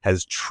under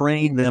has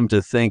trained them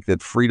to think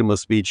that freedom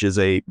of speech is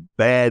a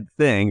bad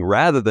thing,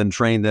 rather than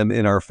train them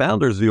in our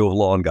founders' view of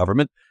law and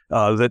government,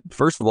 that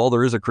first of all,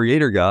 there is a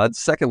creator God.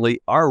 Secondly,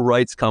 our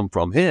rights come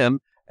from him.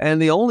 And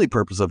the only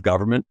purpose of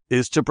government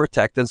is to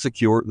protect and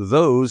secure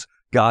those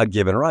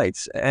God-given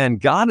rights.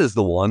 And God is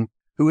the one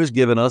who has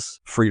given us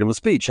freedom of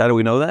speech. How do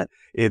we know that?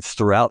 It's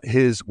throughout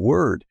his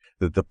word.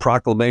 The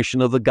proclamation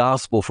of the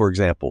gospel, for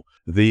example,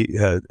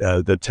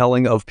 the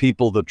telling of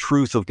people the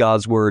truth of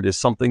God's word is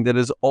something that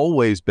has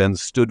always been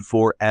stood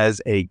for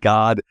as a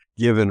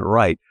God-given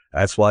right.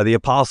 That's why the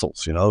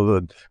apostles,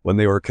 when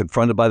they were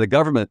confronted by the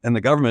government, and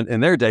the government in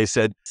their day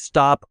said,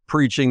 stop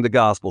preaching the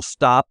gospel,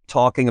 stop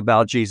talking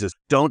about Jesus,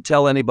 don't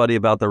tell anybody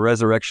about the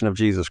resurrection of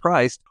Jesus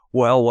Christ.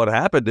 Well, what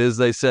happened is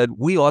they said,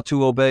 we ought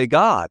to obey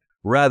God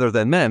rather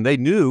than men. They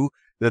knew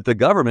that the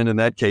government, in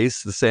that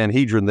case, the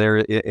Sanhedrin there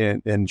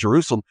in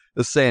Jerusalem,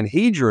 the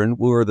Sanhedrin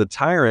were the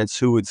tyrants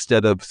who,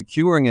 instead of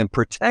securing and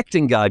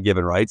protecting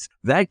God-given rights,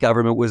 that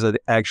government was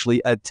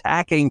actually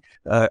attacking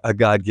a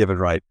God-given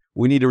right.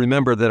 We need to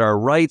remember that our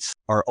rights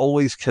are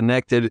always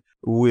connected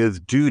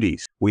with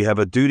duties. We have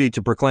a duty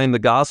to proclaim the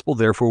gospel,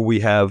 therefore we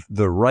have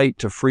the right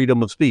to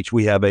freedom of speech.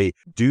 We have a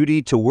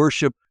duty to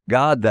worship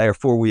God,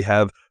 therefore we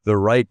have the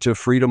right to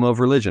freedom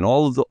of religion.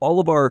 All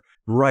of our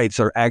rights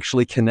are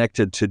actually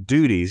connected to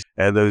duties,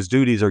 and those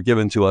duties are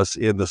given to us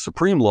in the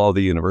supreme law of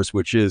the universe,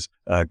 which is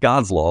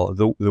God's law,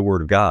 the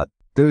Word of God.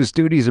 Those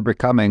duties are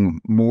becoming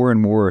more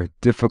and more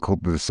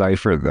difficult to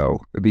decipher,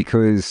 though,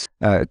 because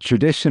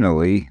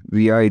traditionally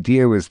the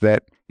idea was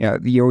that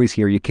you always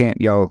hear you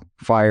can't yell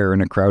fire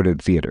in a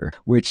crowded theater,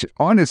 which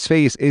on its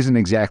face isn't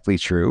exactly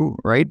true,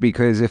 right?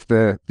 Because if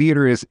the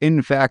theater is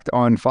in fact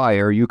on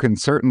fire, you can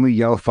certainly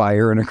yell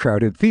fire in a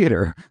crowded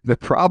theater. The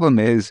problem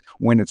is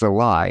when it's a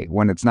lie,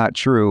 when it's not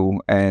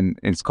true, and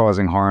it's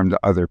causing harm to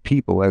other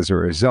people as a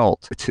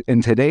result.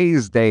 In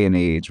today's day and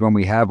age, when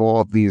we have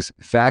all of these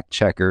fact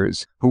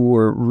checkers who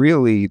are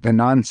really the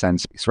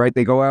nonsense piece, right?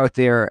 They go out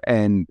there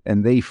and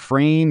they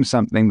frame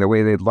something the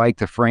way they'd like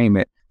to frame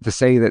it, to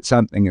say that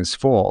something is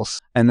false,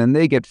 and then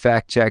they get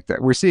fact-checked.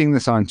 We're seeing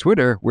this on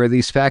Twitter, where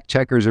these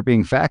fact-checkers are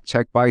being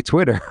fact-checked by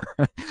Twitter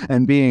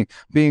and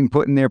being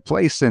put in their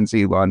place since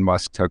Elon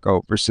Musk took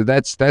over. So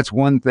that's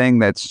one thing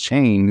that's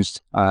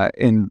changed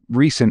in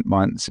recent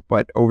months.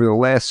 But over the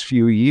last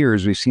few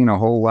years, we've seen a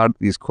whole lot of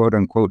these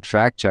quote-unquote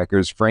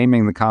fact-checkers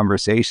framing the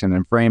conversation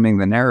and framing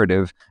the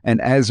narrative.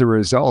 And as a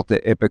result,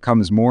 it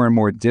becomes more and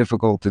more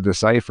difficult to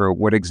decipher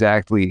what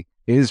exactly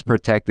is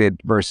protected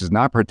versus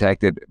not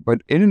protected.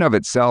 But in and of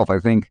itself, I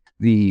think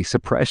the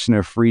suppression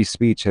of free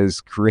speech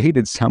has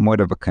created somewhat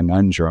of a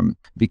conundrum,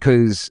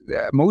 because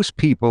most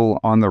people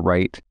on the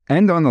right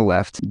and on the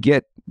left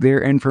get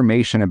their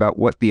information about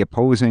what the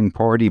opposing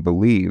party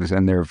believes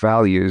and their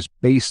values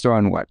based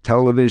on what?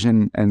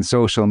 Television and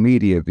social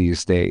media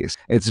these days.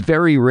 It's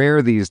very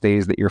rare these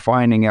days that you're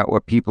finding out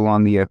what people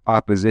on the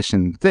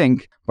opposition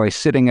think by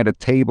sitting at a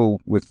table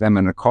with them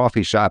in a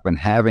coffee shop and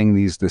having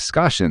these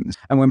discussions.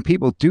 And when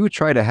people do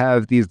try to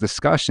have these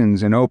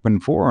discussions in open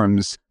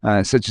forums,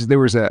 such as there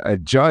was a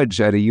judge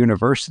at a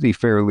university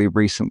fairly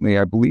recently,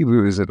 I believe he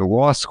was at a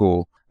law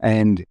school,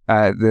 and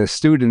the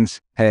students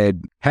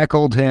had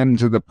heckled him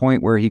to the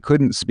point where he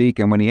couldn't speak.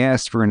 And when he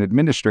asked for an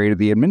administrator,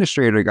 the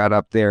administrator got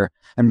up there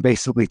and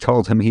basically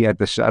told him he had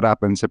to shut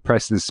up and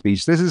suppress his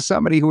speech. This is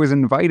somebody who was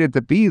invited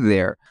to be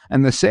there.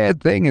 And the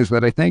sad thing is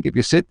that I think if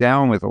you sit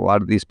down with a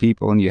lot of these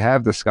people and you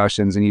have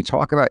discussions and you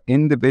talk about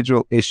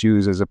individual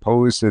issues as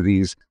opposed to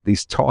these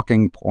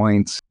talking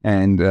points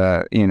and,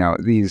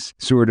 these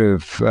sort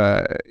of,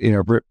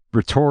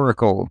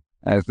 rhetorical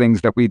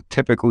things that we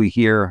typically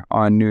hear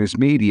on news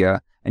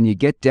media, and you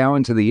get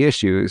down to the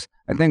issues,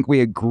 I think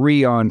we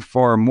agree on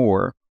far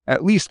more.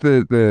 At least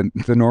the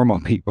normal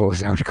people,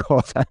 as I would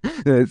call them,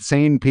 the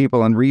sane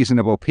people and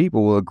reasonable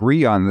people will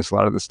agree on this, a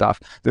lot of the stuff.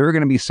 There are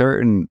going to be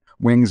certain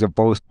wings of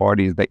both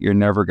parties that you're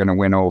never going to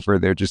win over.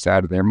 They're just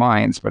out of their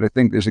minds. But I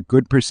think there's a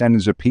good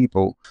percentage of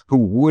people who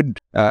would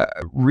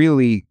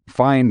really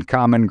find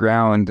common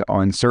ground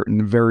on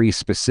certain very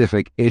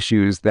specific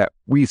issues that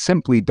we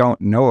simply don't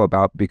know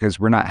about because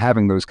we're not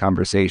having those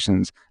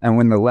conversations. And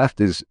when the left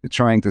is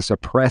trying to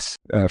suppress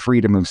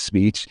freedom of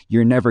speech,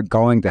 you're never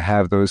going to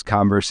have those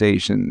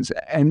conversations.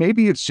 And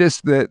maybe it's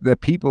just the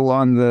people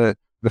on the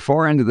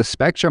far end of the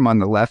spectrum on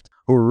the left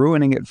who are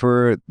ruining it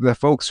for the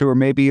folks who are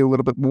maybe a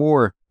little bit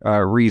more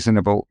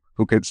reasonable,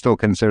 who could still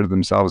consider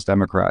themselves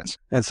Democrats.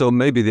 And so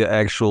maybe the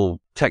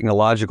actual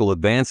technological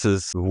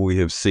advances we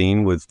have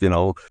seen with,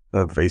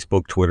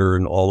 Facebook, Twitter,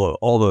 and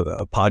all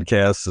the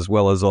podcasts, as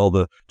well as all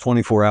the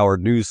 24-hour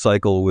news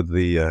cycle with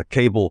the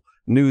cable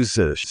news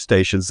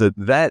stations,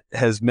 that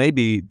has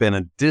maybe been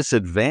a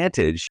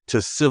disadvantage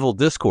to civil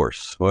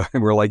discourse,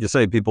 where, like you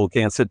say, people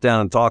can't sit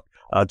down and talk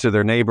to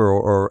their neighbor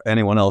or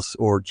anyone else,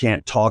 or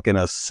can't talk in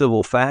a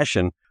civil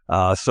fashion.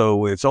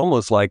 So it's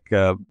almost like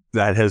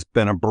that has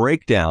been a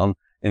breakdown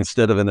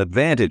instead of an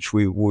advantage.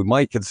 We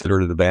might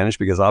consider it an advantage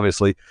because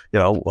obviously,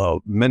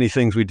 many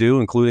things we do,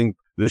 including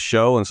this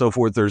show and so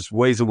forth, there's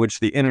ways in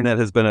which the internet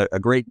has been a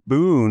great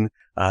boon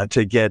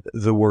to get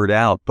the word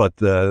out. But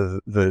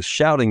the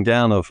shouting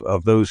down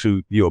of those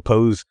who you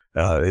oppose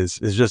is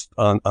just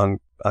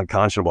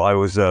unconscionable. I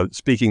was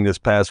speaking this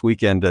past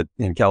weekend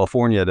in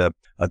California at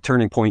a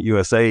Turning Point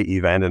USA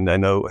event, and I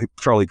know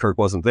Charlie Kirk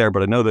wasn't there,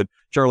 but I know that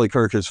Charlie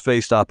Kirk has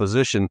faced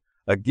opposition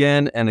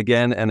again and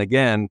again and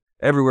again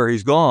everywhere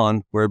he's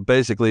gone, where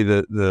basically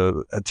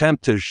the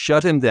attempt to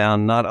shut him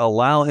down, not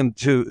allow him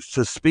to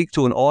speak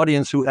to an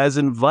audience who has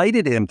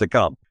invited him to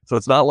come. So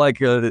it's not like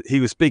he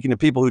was speaking to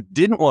people who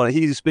didn't want to.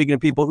 He was speaking to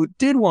people who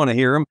did want to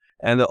hear him,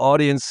 and the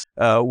audience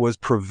was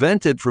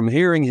prevented from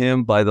hearing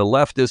him by the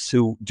leftists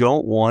who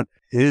don't want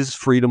his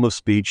freedom of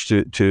speech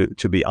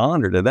to be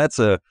honored. And that's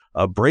a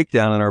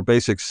breakdown in our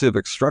basic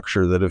civic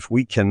structure, that if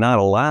we cannot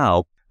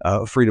allow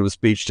freedom of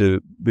speech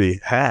to be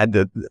had,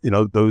 that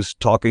those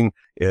talking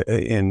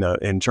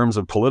in terms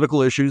of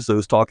political issues,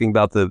 those talking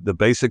about the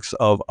basics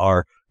of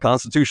our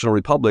constitutional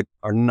republic,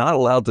 are not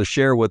allowed to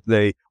share what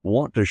they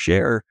want to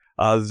share,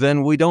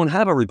 then we don't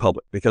have a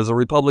republic, because a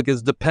republic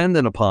is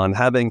dependent upon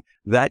having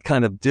that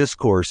kind of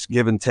discourse,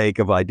 give and take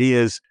of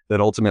ideas that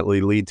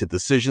ultimately lead to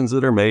decisions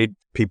that are made.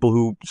 People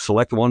who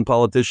select one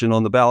politician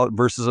on the ballot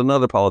versus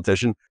another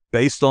politician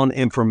based on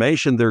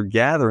information they're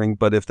gathering.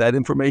 But if that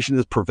information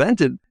is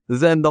prevented,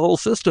 then the whole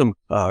system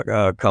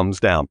comes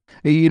down.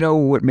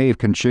 What may have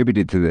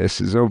contributed to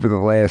this is over the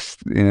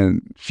last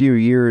few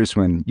years,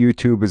 when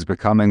YouTube is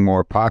becoming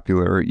more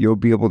popular, you'll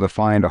be able to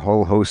find a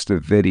whole host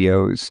of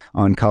videos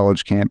on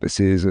college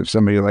campuses of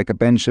somebody like a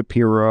Ben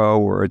Shapiro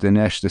or a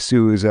Dinesh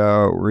D'Souza,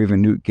 or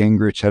even Newt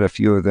Gingrich had a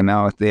few of them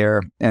out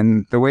there.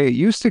 And the way it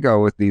used to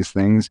go with these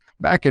things,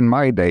 back in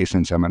my day,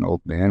 since I'm an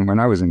old man, when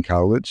I was in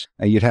college,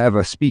 you'd have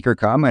a speaker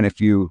come, and if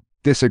you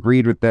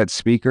disagreed with that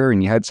speaker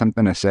and you had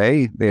something to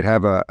say, they'd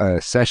have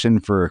a session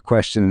for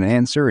question and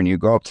answer, and you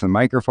go up to the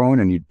microphone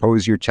and you'd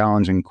pose your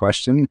challenging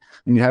question,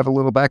 and you'd have a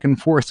little back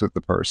and forth with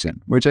the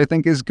person, which I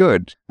think is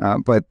good.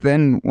 But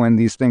then when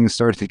these things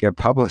started to get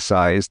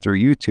publicized through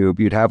YouTube,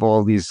 you'd have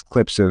all these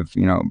clips of,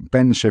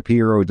 Ben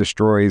Shapiro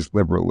destroys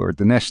liberal, or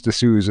Dinesh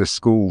D'Souza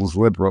schools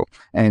liberal.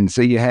 And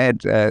so you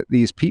had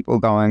these people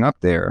going up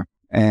there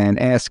and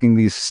asking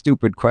these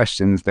stupid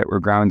questions that were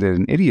grounded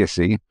in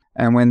idiocy.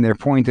 And when they're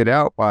pointed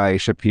out by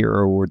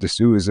Shapiro or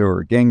D'Souza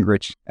or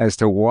Gingrich as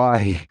to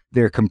why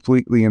they're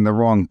completely in the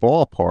wrong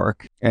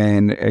ballpark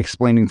and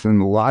explaining to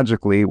them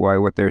logically why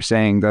what they're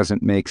saying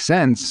doesn't make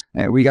sense,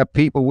 we got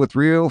people with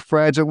real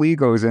fragile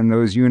egos in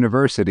those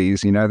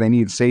universities. They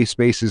need safe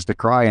spaces to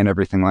cry and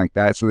everything like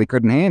that, so they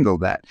couldn't handle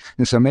that.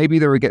 And so maybe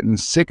they were getting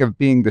sick of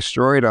being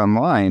destroyed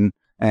online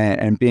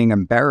and being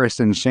embarrassed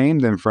and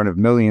shamed in front of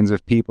millions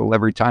of people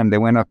every time they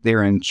went up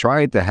there and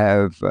tried to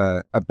have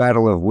a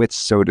battle of wits,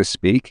 so to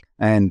speak,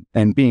 and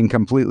being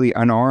completely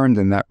unarmed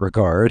in that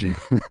regard.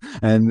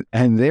 and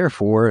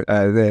therefore,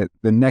 the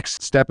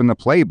next step in the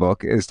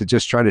playbook is to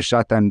just try to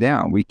shut them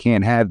down. We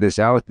can't have this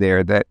out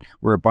there that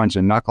we're a bunch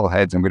of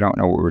knuckleheads and we don't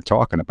know what we're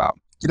talking about.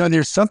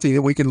 There's something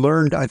that we can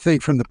learn, I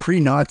think, from the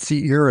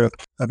pre-Nazi era,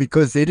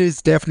 because it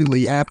is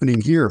definitely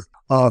happening here.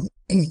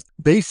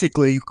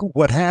 Basically,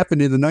 what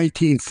happened in the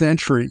 19th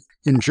century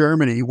in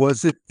Germany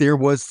was that there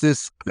was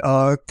this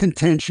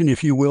contention,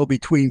 if you will,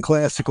 between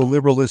classical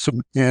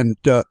liberalism and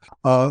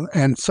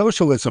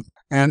socialism.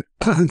 And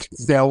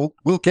now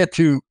we'll get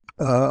to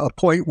a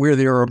point where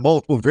there are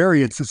multiple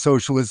variants of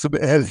socialism,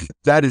 and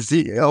that is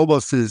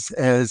almost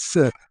as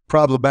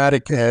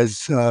problematic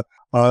as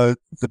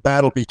the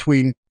battle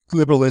between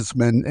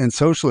liberalism and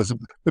socialism.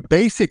 But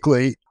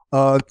basically,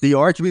 the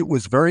argument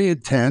was very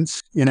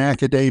intense in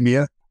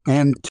academia.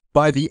 And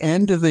by the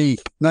end of the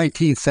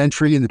 19th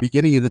century and the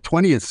beginning of the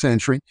 20th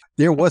century,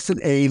 there wasn't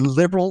a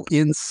liberal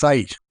in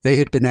sight. They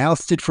had been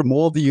ousted from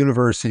all the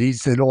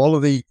universities, and all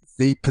of the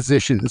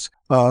positions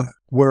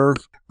were,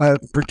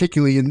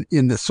 particularly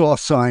in the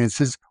soft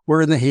sciences,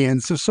 were in the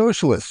hands of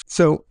socialists.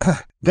 So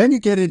then you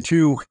get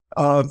into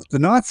the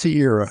Nazi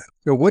era.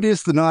 So what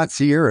is the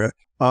Nazi era?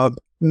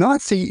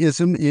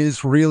 Nazism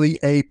is really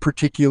a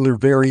particular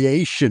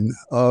variation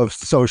of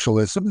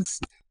socialism. It's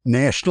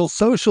National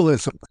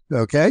Socialism,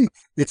 okay?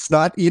 It's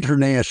not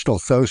international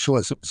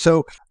socialism.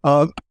 So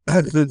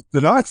the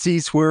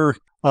Nazis were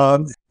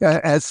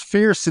as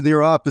fierce in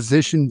their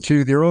opposition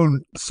to their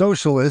own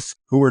socialists,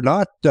 who were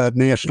not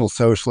National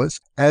Socialists,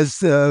 as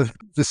the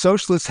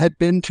socialists had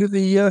been to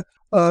the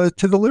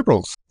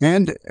liberals.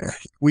 And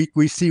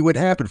we see what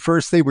happened.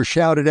 First, they were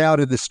shouted out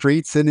in the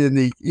streets and in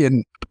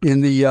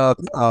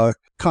the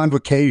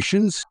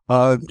convocations,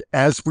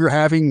 as we're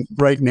having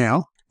right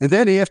now. And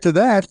then after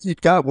that,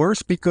 it got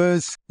worse,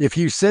 because if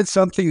you said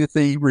something that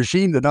the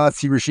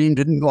Nazi regime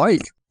didn't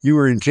like, you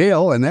were in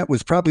jail, and that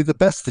was probably the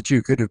best that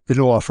you could have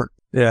been offered.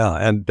 Yeah,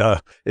 and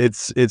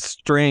it's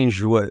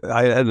strange. What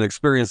I had an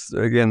experience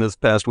again this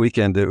past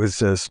weekend. It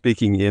was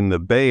speaking in the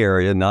Bay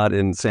Area, not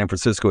in San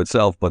Francisco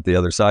itself, but the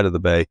other side of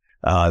the Bay,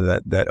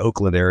 that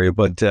Oakland area.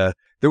 But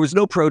there was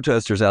no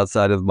protesters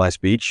outside of my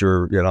speech,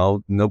 or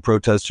no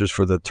protesters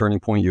for the Turning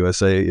Point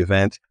USA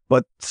event.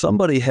 But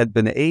somebody had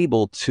been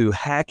able to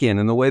hack in,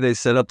 and the way they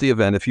set up the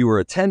event, if you were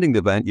attending the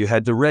event, you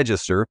had to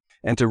register,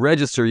 and to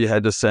register, you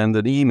had to send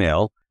an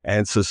email.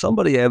 And so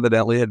somebody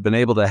evidently had been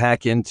able to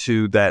hack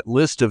into that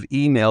list of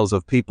emails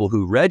of people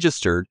who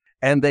registered,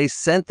 and they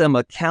sent them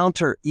a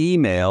counter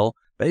email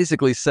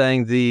basically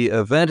saying the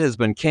event has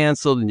been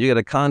canceled and you got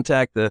to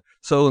contact the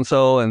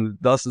so-and-so and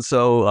thus and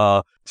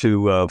so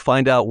to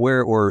find out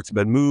where, or it's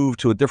been moved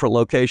to a different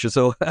location.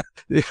 So,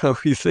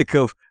 you think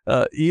of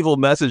evil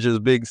messages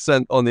being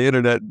sent on the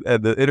internet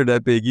and the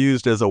internet being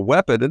used as a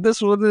weapon. And this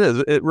is what it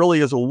is. It really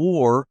is a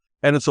war.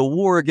 And it's a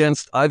war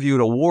against, I view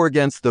it, a war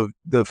against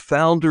the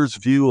founders'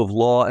 view of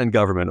law and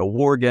government, a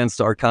war against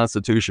our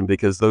Constitution,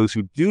 because those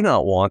who do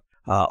not want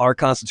our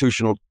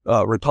constitutional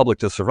republic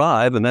to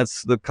survive, and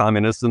that's the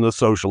communists and the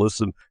socialists,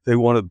 and they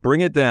want to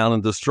bring it down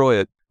and destroy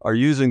it, are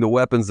using the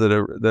weapons that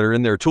are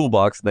in their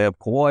toolbox. They have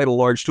quite a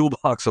large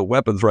toolbox of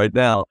weapons right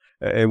now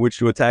in which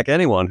to attack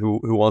anyone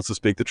who wants to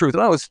speak the truth.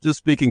 And I was just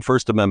speaking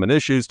First Amendment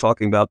issues,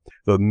 talking about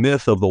the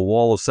myth of the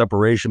wall of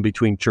separation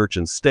between church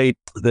and state,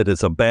 that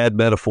it's a bad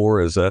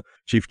metaphor, as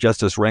Chief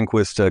Justice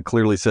Rehnquist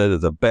clearly said,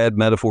 it's a bad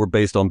metaphor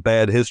based on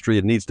bad history.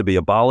 It needs to be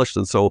abolished.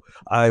 And so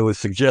I was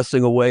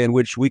suggesting a way in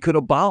which we could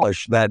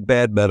abolish that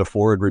bad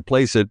metaphor and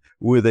replace it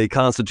with a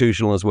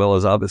constitutional, as well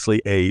as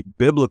obviously a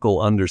biblical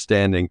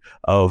understanding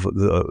of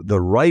the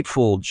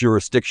rightful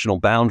jurisdictional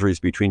boundaries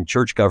between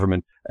church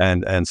government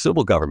and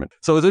civil government.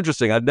 So it's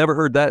interesting. I'd never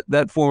heard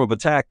that form of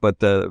attack, but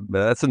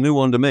that's a new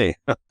one to me.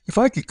 If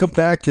I could come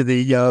back to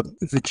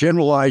the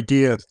general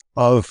idea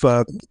of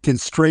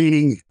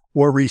constraining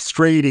or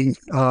restraining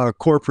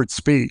corporate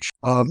speech.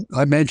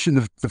 I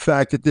mentioned the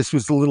fact that this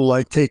was a little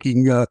like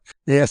taking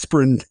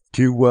aspirin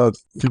to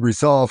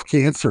resolve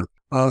cancer.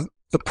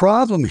 The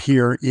problem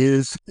here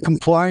is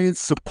compliance,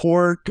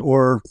 support,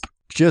 or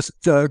just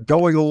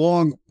going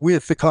along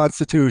with the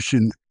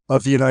Constitution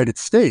of the United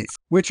States,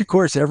 which, of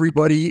course,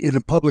 everybody in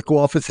a public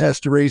office has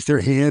to raise their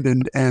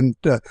hand and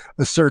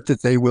assert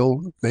that they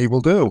will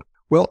do.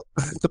 Well,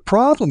 the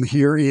problem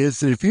here is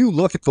that if you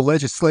look at the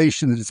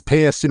legislation that is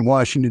passed in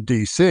Washington,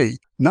 D.C.,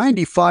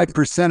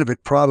 95% of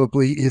it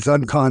probably is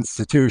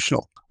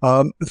unconstitutional.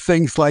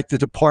 Things like the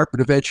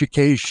Department of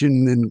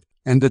Education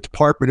and the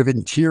Department of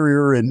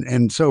Interior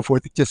and so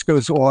forth, it just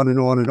goes on and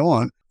on and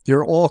on. There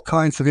are all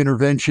kinds of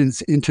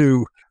interventions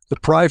into the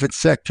private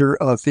sector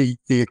of the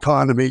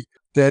economy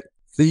that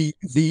the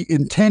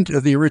intent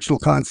of the original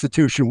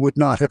Constitution would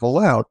not have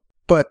allowed.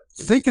 But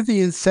think of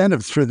the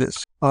incentives for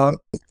this.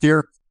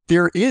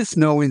 There is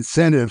no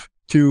incentive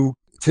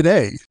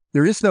today.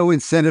 There is no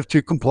incentive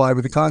to comply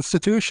with the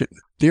Constitution.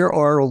 There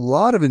are a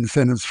lot of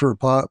incentives for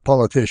a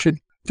politician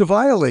to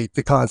violate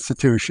the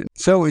Constitution.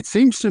 So it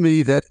seems to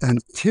me that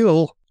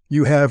until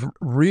you have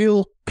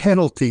real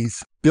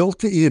penalties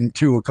built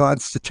into a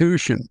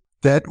Constitution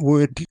that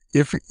would,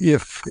 if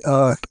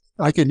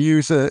I can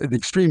use an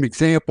extreme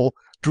example,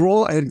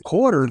 draw and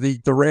quarter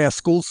the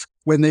rascals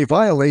when they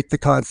violate the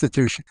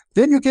Constitution,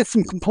 then you get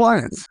some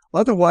compliance.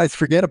 Otherwise,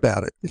 forget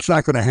about it. It's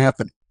not going to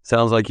happen.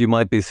 Sounds like you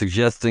might be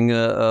suggesting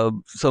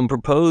some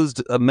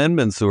proposed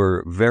amendments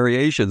or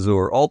variations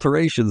or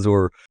alterations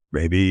or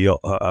maybe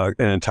an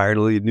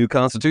entirely new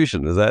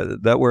Constitution. Is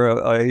that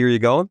where I hear you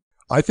going?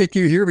 I think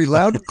you hear me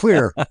loud and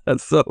clear.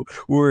 So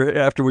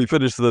after we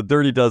finish the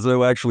Dirty Dozen,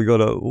 we're actually going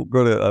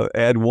to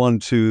add one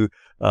to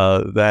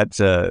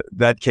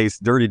that case,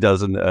 Dirty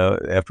Dozen.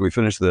 After we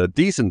finish the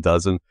Decent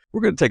Dozen,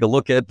 we're going to take a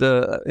look at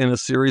in a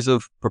series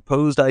of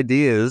proposed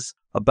ideas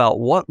about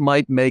what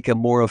might make a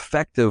more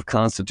effective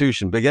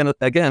Constitution. Again,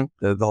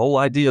 the whole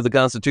idea of the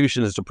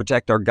Constitution is to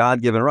protect our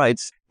God-given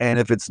rights, and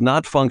if it's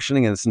not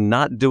functioning and it's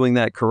not doing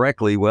that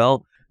correctly,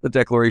 well, the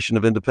Declaration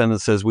of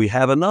Independence says we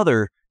have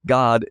another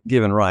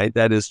God-given right,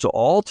 that is to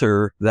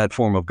alter that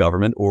form of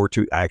government or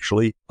to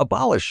actually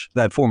abolish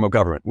that form of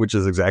government, which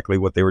is exactly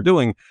what they were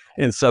doing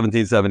in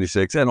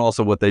 1776 and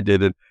also what they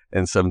did in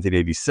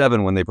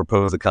 1787 when they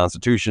proposed the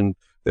Constitution.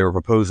 They were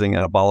proposing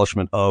an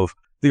abolishment of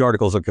the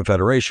Articles of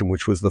Confederation,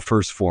 which was the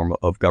first form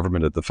of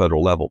government at the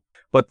federal level.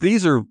 But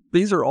these are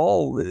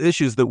all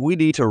issues that we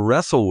need to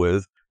wrestle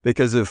with,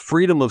 because if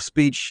freedom of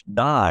speech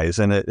dies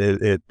and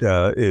it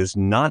is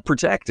not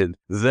protected,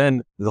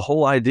 then the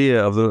whole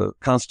idea of the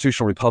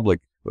constitutional republic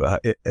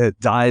it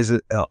dies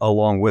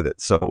along with it.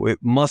 So it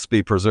must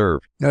be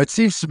preserved. Now, it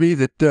seems to me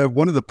that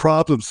one of the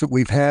problems that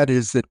we've had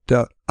is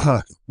that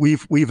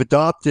we've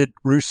adopted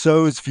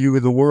Rousseau's view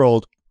of the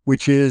world,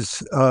 which is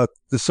the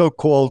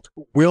so-called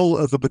will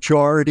of the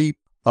majority,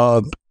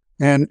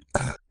 and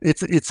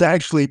it's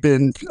actually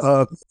been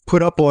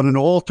put up on an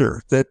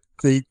altar that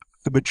the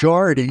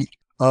majority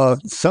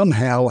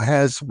somehow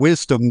has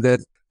wisdom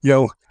that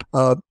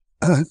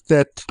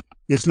that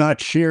is not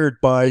shared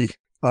by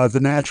the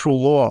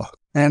natural law,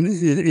 and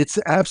it's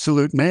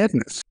absolute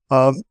madness.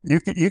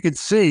 You can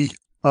see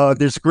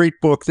there's a great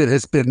book that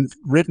has been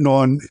written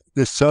on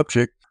this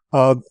subject,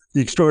 The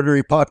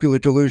Extraordinary Popular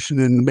Delusion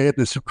and the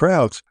Madness of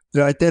Crowds,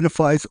 that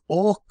identifies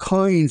all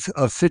kinds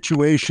of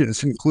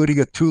situations, including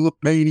a tulip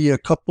mania, a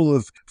couple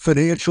of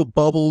financial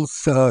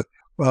bubbles,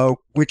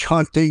 witch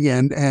hunting,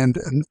 and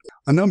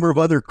a number of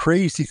other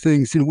crazy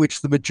things in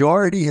which the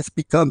majority has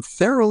become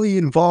thoroughly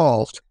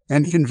involved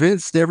and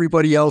convinced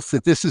everybody else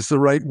that this is the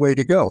right way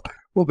to go.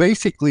 Well,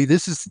 basically,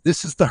 this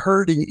is the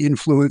herding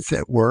influence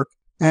at work.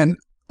 And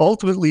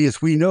ultimately,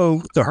 as we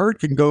know, the herd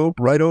can go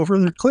right over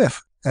the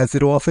cliff, as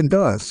it often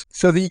does.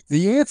 So the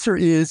answer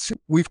is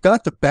we've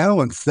got to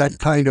balance that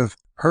kind of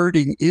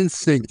herding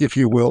instinct, if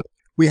you will.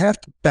 We have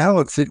to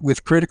balance it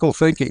with critical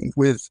thinking.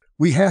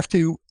 We have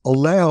to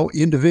allow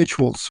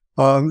individuals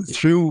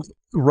through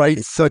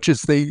rights such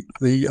as the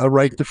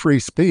right to free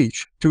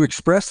speech to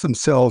express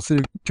themselves,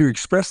 to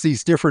express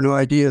these different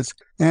ideas,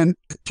 and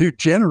to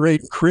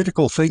generate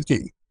critical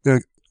thinking.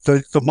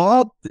 The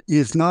mob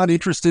is not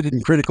interested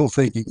in critical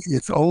thinking.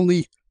 It's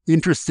only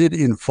interested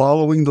in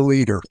following the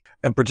leader.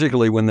 And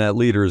particularly when that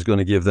leader is going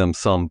to give them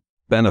some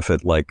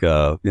benefit, like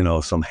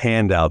some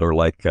handout, or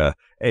like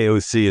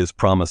AOC is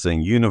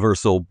promising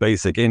universal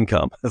basic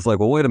income. It's like,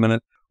 well, wait a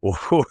minute,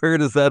 where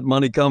does that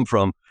money come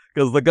from?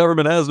 Because the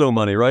government has no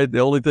money, right? The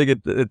only thing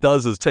it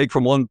does is take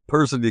from one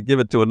person to give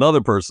it to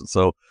another person.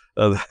 So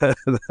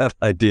that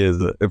idea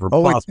is a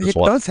preposterous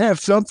one. It does have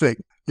something.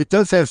 It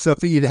does have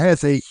something. It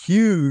has a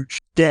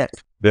huge debt.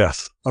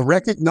 Yes. A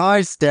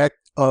recognized debt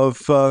of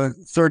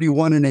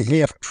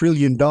 $31.5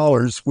 trillion,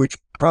 which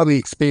probably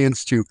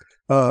expands to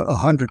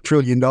 $100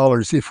 trillion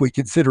if we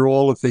consider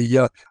all of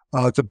the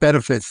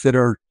benefits that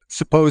are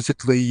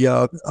supposedly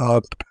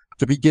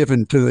to be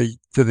given to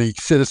the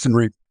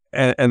citizenry.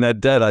 And that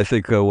debt, I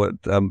think, what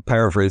I'm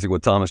paraphrasing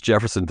what Thomas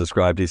Jefferson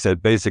described. He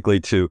said basically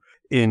to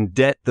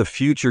indebt the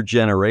future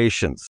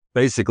generations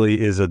basically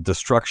is a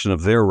destruction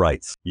of their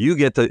rights. You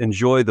get to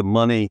enjoy the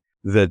money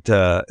that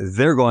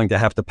they're going to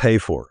have to pay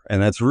for,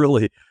 and that's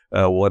really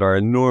what our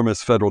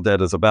enormous federal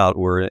debt is about.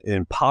 We're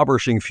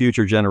impoverishing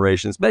future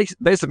generations,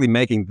 basically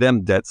making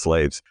them debt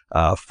slaves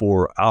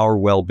for our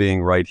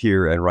well-being right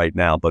here and right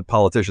now. But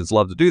politicians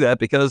love to do that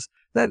because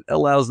that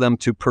allows them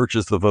to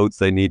purchase the votes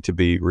they need to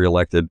be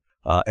reelected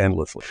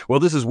endlessly. Well,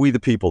 this is We the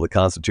People, the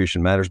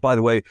Constitution Matters. By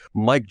the way,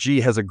 Mike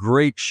G has a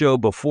great show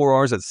before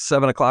ours at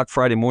 7 o'clock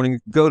Friday morning.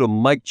 Go to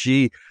Mike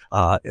G,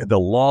 The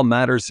Law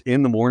Matters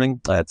in the morning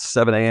at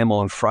 7 a.m.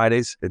 on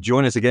Fridays.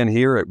 Join us again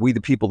here at We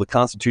the People, the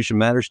Constitution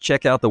Matters.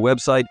 Check out the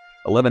website,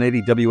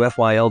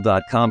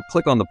 1180WFYL.com.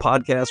 Click on the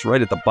podcast.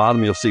 Right at the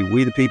bottom, you'll see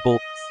We the People,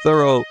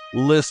 thorough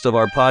list of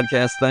our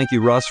podcasts. Thank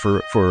you, Russ,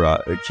 for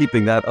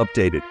keeping that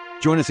updated.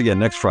 Join us again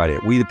next Friday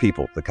at We the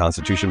People, the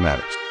Constitution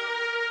Matters.